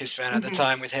was a big Kiss fan at the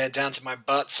time with hair down to my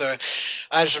butt. So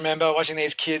I just remember watching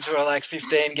these kids who are like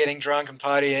 15 getting drunk and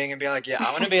partying and being like, yeah,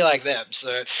 I want to be like them.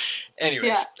 So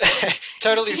anyways,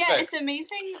 totally Yeah, it's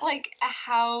amazing like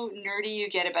how nerdy you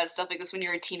get about stuff like this when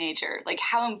you're a teenager, like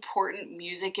how important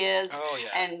music is. Oh, yeah.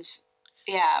 And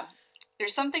yeah,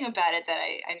 there's something about it that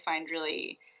I find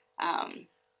really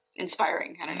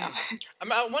inspiring. I don't know.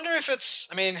 I wonder if it's,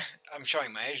 I'm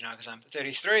showing my age now because I'm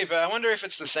 33, but I wonder if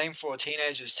it's the same for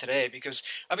teenagers today, because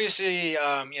obviously,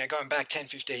 going back 10,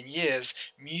 15 years,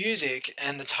 music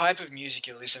and the type of music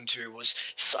you listen to was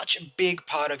such a big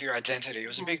part of your identity. It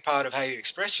was a big part of how you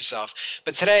express yourself.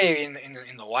 But today,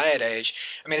 in the wired age,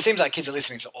 it seems like kids are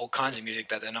listening to all kinds of music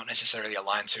that they're not necessarily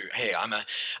aligned to. Hey, I'm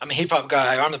a hip-hop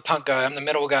guy, or I'm the punk guy, I'm the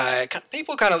metal guy.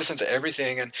 People kind of listen to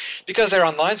everything, and because they're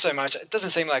online so much, it doesn't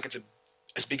seem like it's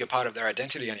as big a part of their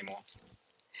identity anymore.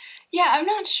 Yeah, I'm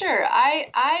not sure.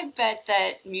 I bet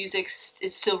that music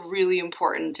is still really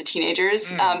important to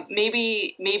teenagers.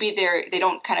 Maybe they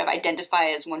don't kind of identify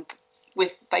as one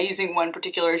by using one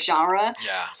particular genre.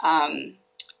 Yeah.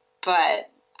 But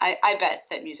I bet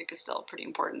that music is still pretty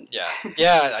important.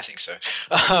 Yeah, I think so.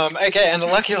 Okay, and the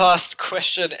lucky last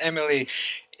question, Emily,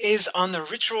 is on the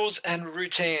rituals and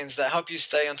routines that help you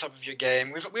stay on top of your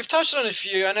game. We've touched on a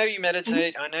few. I know you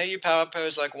meditate. I know you power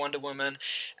pose like Wonder Woman,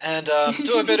 and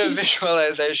do a bit of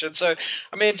visualization. So,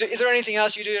 I mean, is there anything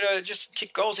else you do to just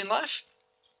kick goals in life?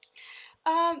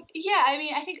 Yeah, I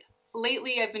mean, I think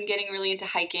lately I've been getting really into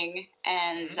hiking,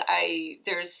 and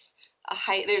there's a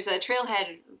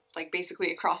trailhead like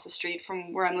basically across the street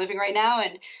from where I'm living right now,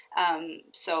 and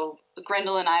so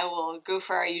Grendel and I will go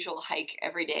for our usual hike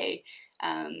every day.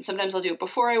 Sometimes I'll do it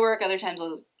before I work, other times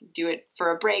I'll do it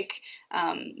for a break.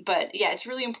 But yeah, it's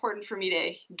really important for me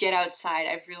to get outside,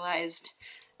 I've realized,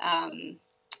 and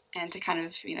to kind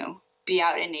of, be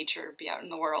out in nature, be out in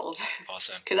the world.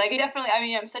 Awesome. Because I could definitely,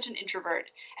 I'm such an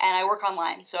introvert and I work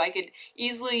online, so I could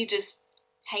easily just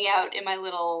hang out in my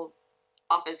little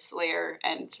office layer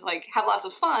and like have lots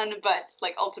of fun, but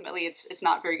like ultimately it's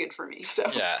not very good for me.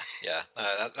 So yeah,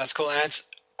 that's cool, and it's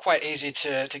quite easy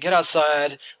to get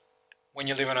outside when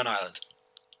you live on an island.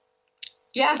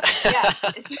 Yeah,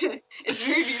 it's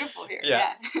very beautiful here.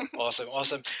 Yeah. Awesome.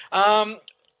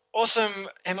 Awesome,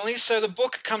 Emily. So the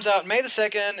book comes out May the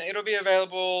 2nd. It'll be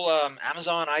available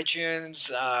Amazon,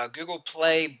 iTunes, Google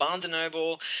Play, Barnes &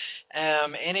 Noble,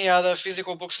 any other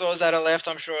physical bookstores that are left.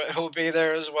 I'm sure it will be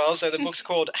there as well. So the book's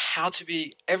called How to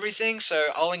Be Everything. So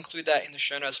I'll include that in the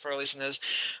show notes for our listeners.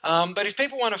 But if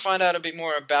people want to find out a bit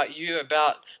more about you,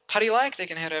 about PuttyLike, they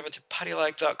can head over to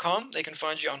puttylike.com. They can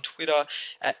find you on Twitter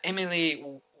at Emilie,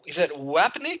 is it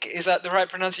Wapnick? Is that the right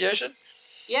pronunciation?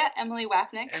 Yeah, Emilie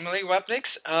Wapnick. Emilie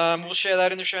Wapnick. We'll share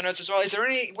that in the show notes as well. Is there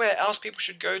anywhere else people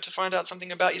should go to find out something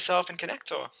about yourself and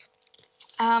connect? Or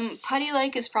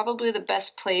PuttyLike is probably the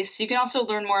best place. You can also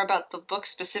learn more about the book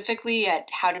specifically at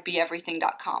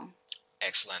howtobeeverything.com.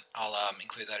 Excellent. I'll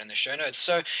include that in the show notes.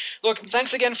 So, look,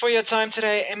 thanks again for your time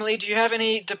today. Emily, do you have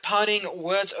any departing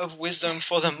words of wisdom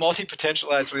for the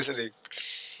multipotentialites listening?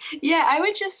 Yeah, I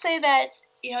would just say that,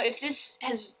 if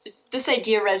this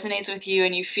idea resonates with you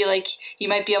and you feel like you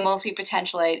might be a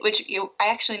multi-potentialite, which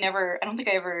I don't think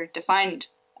I ever defined.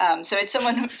 So it's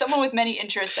someone with many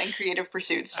interests and creative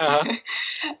pursuits.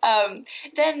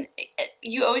 Then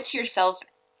you owe it to yourself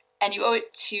and you owe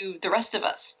it to the rest of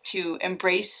us to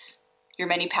embrace your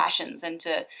many passions and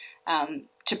to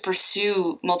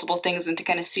pursue multiple things and to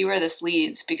kind of see where this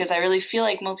leads. Because I really feel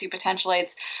like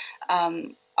multi-potentialites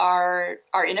are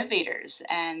innovators,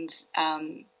 and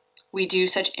we do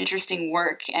such interesting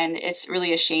work, and it's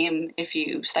really a shame if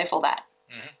you stifle that.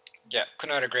 Mm-hmm. Yeah, could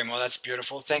not agree more. That's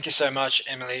beautiful. Thank you so much,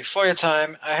 Emily, for your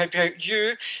time. I hope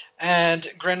you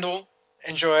and Grendel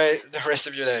enjoy the rest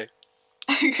of your day.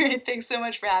 Great. Thanks so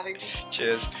much for having me.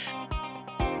 Cheers.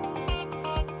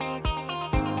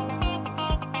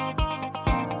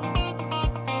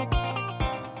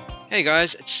 Hey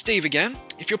guys, it's Steve again.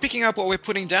 If you're picking up what we're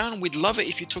putting down, we'd love it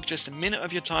if you took just a minute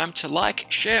of your time to like,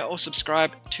 share, or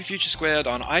subscribe to Future Squared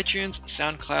on iTunes,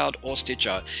 SoundCloud, or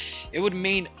Stitcher. It would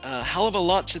mean a hell of a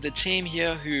lot to the team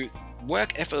here who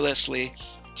work effortlessly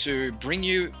to bring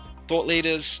you thought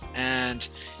leaders and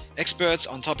experts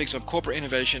on topics of corporate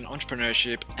innovation,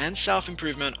 entrepreneurship, and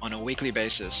self-improvement on a weekly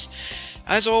basis.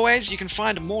 As always, you can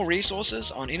find more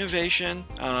resources on innovation,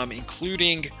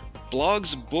 including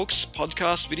blogs, books,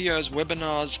 podcasts, videos,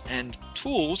 webinars, and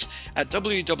tools at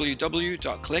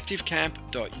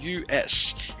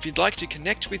www.collectivecamp.us. If you'd like to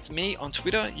connect with me on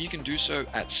Twitter, you can do so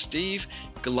at Steve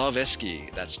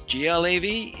Glaveski. That's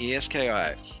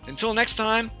Glaveski. Until next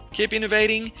time, keep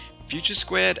innovating. Future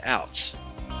Squared out.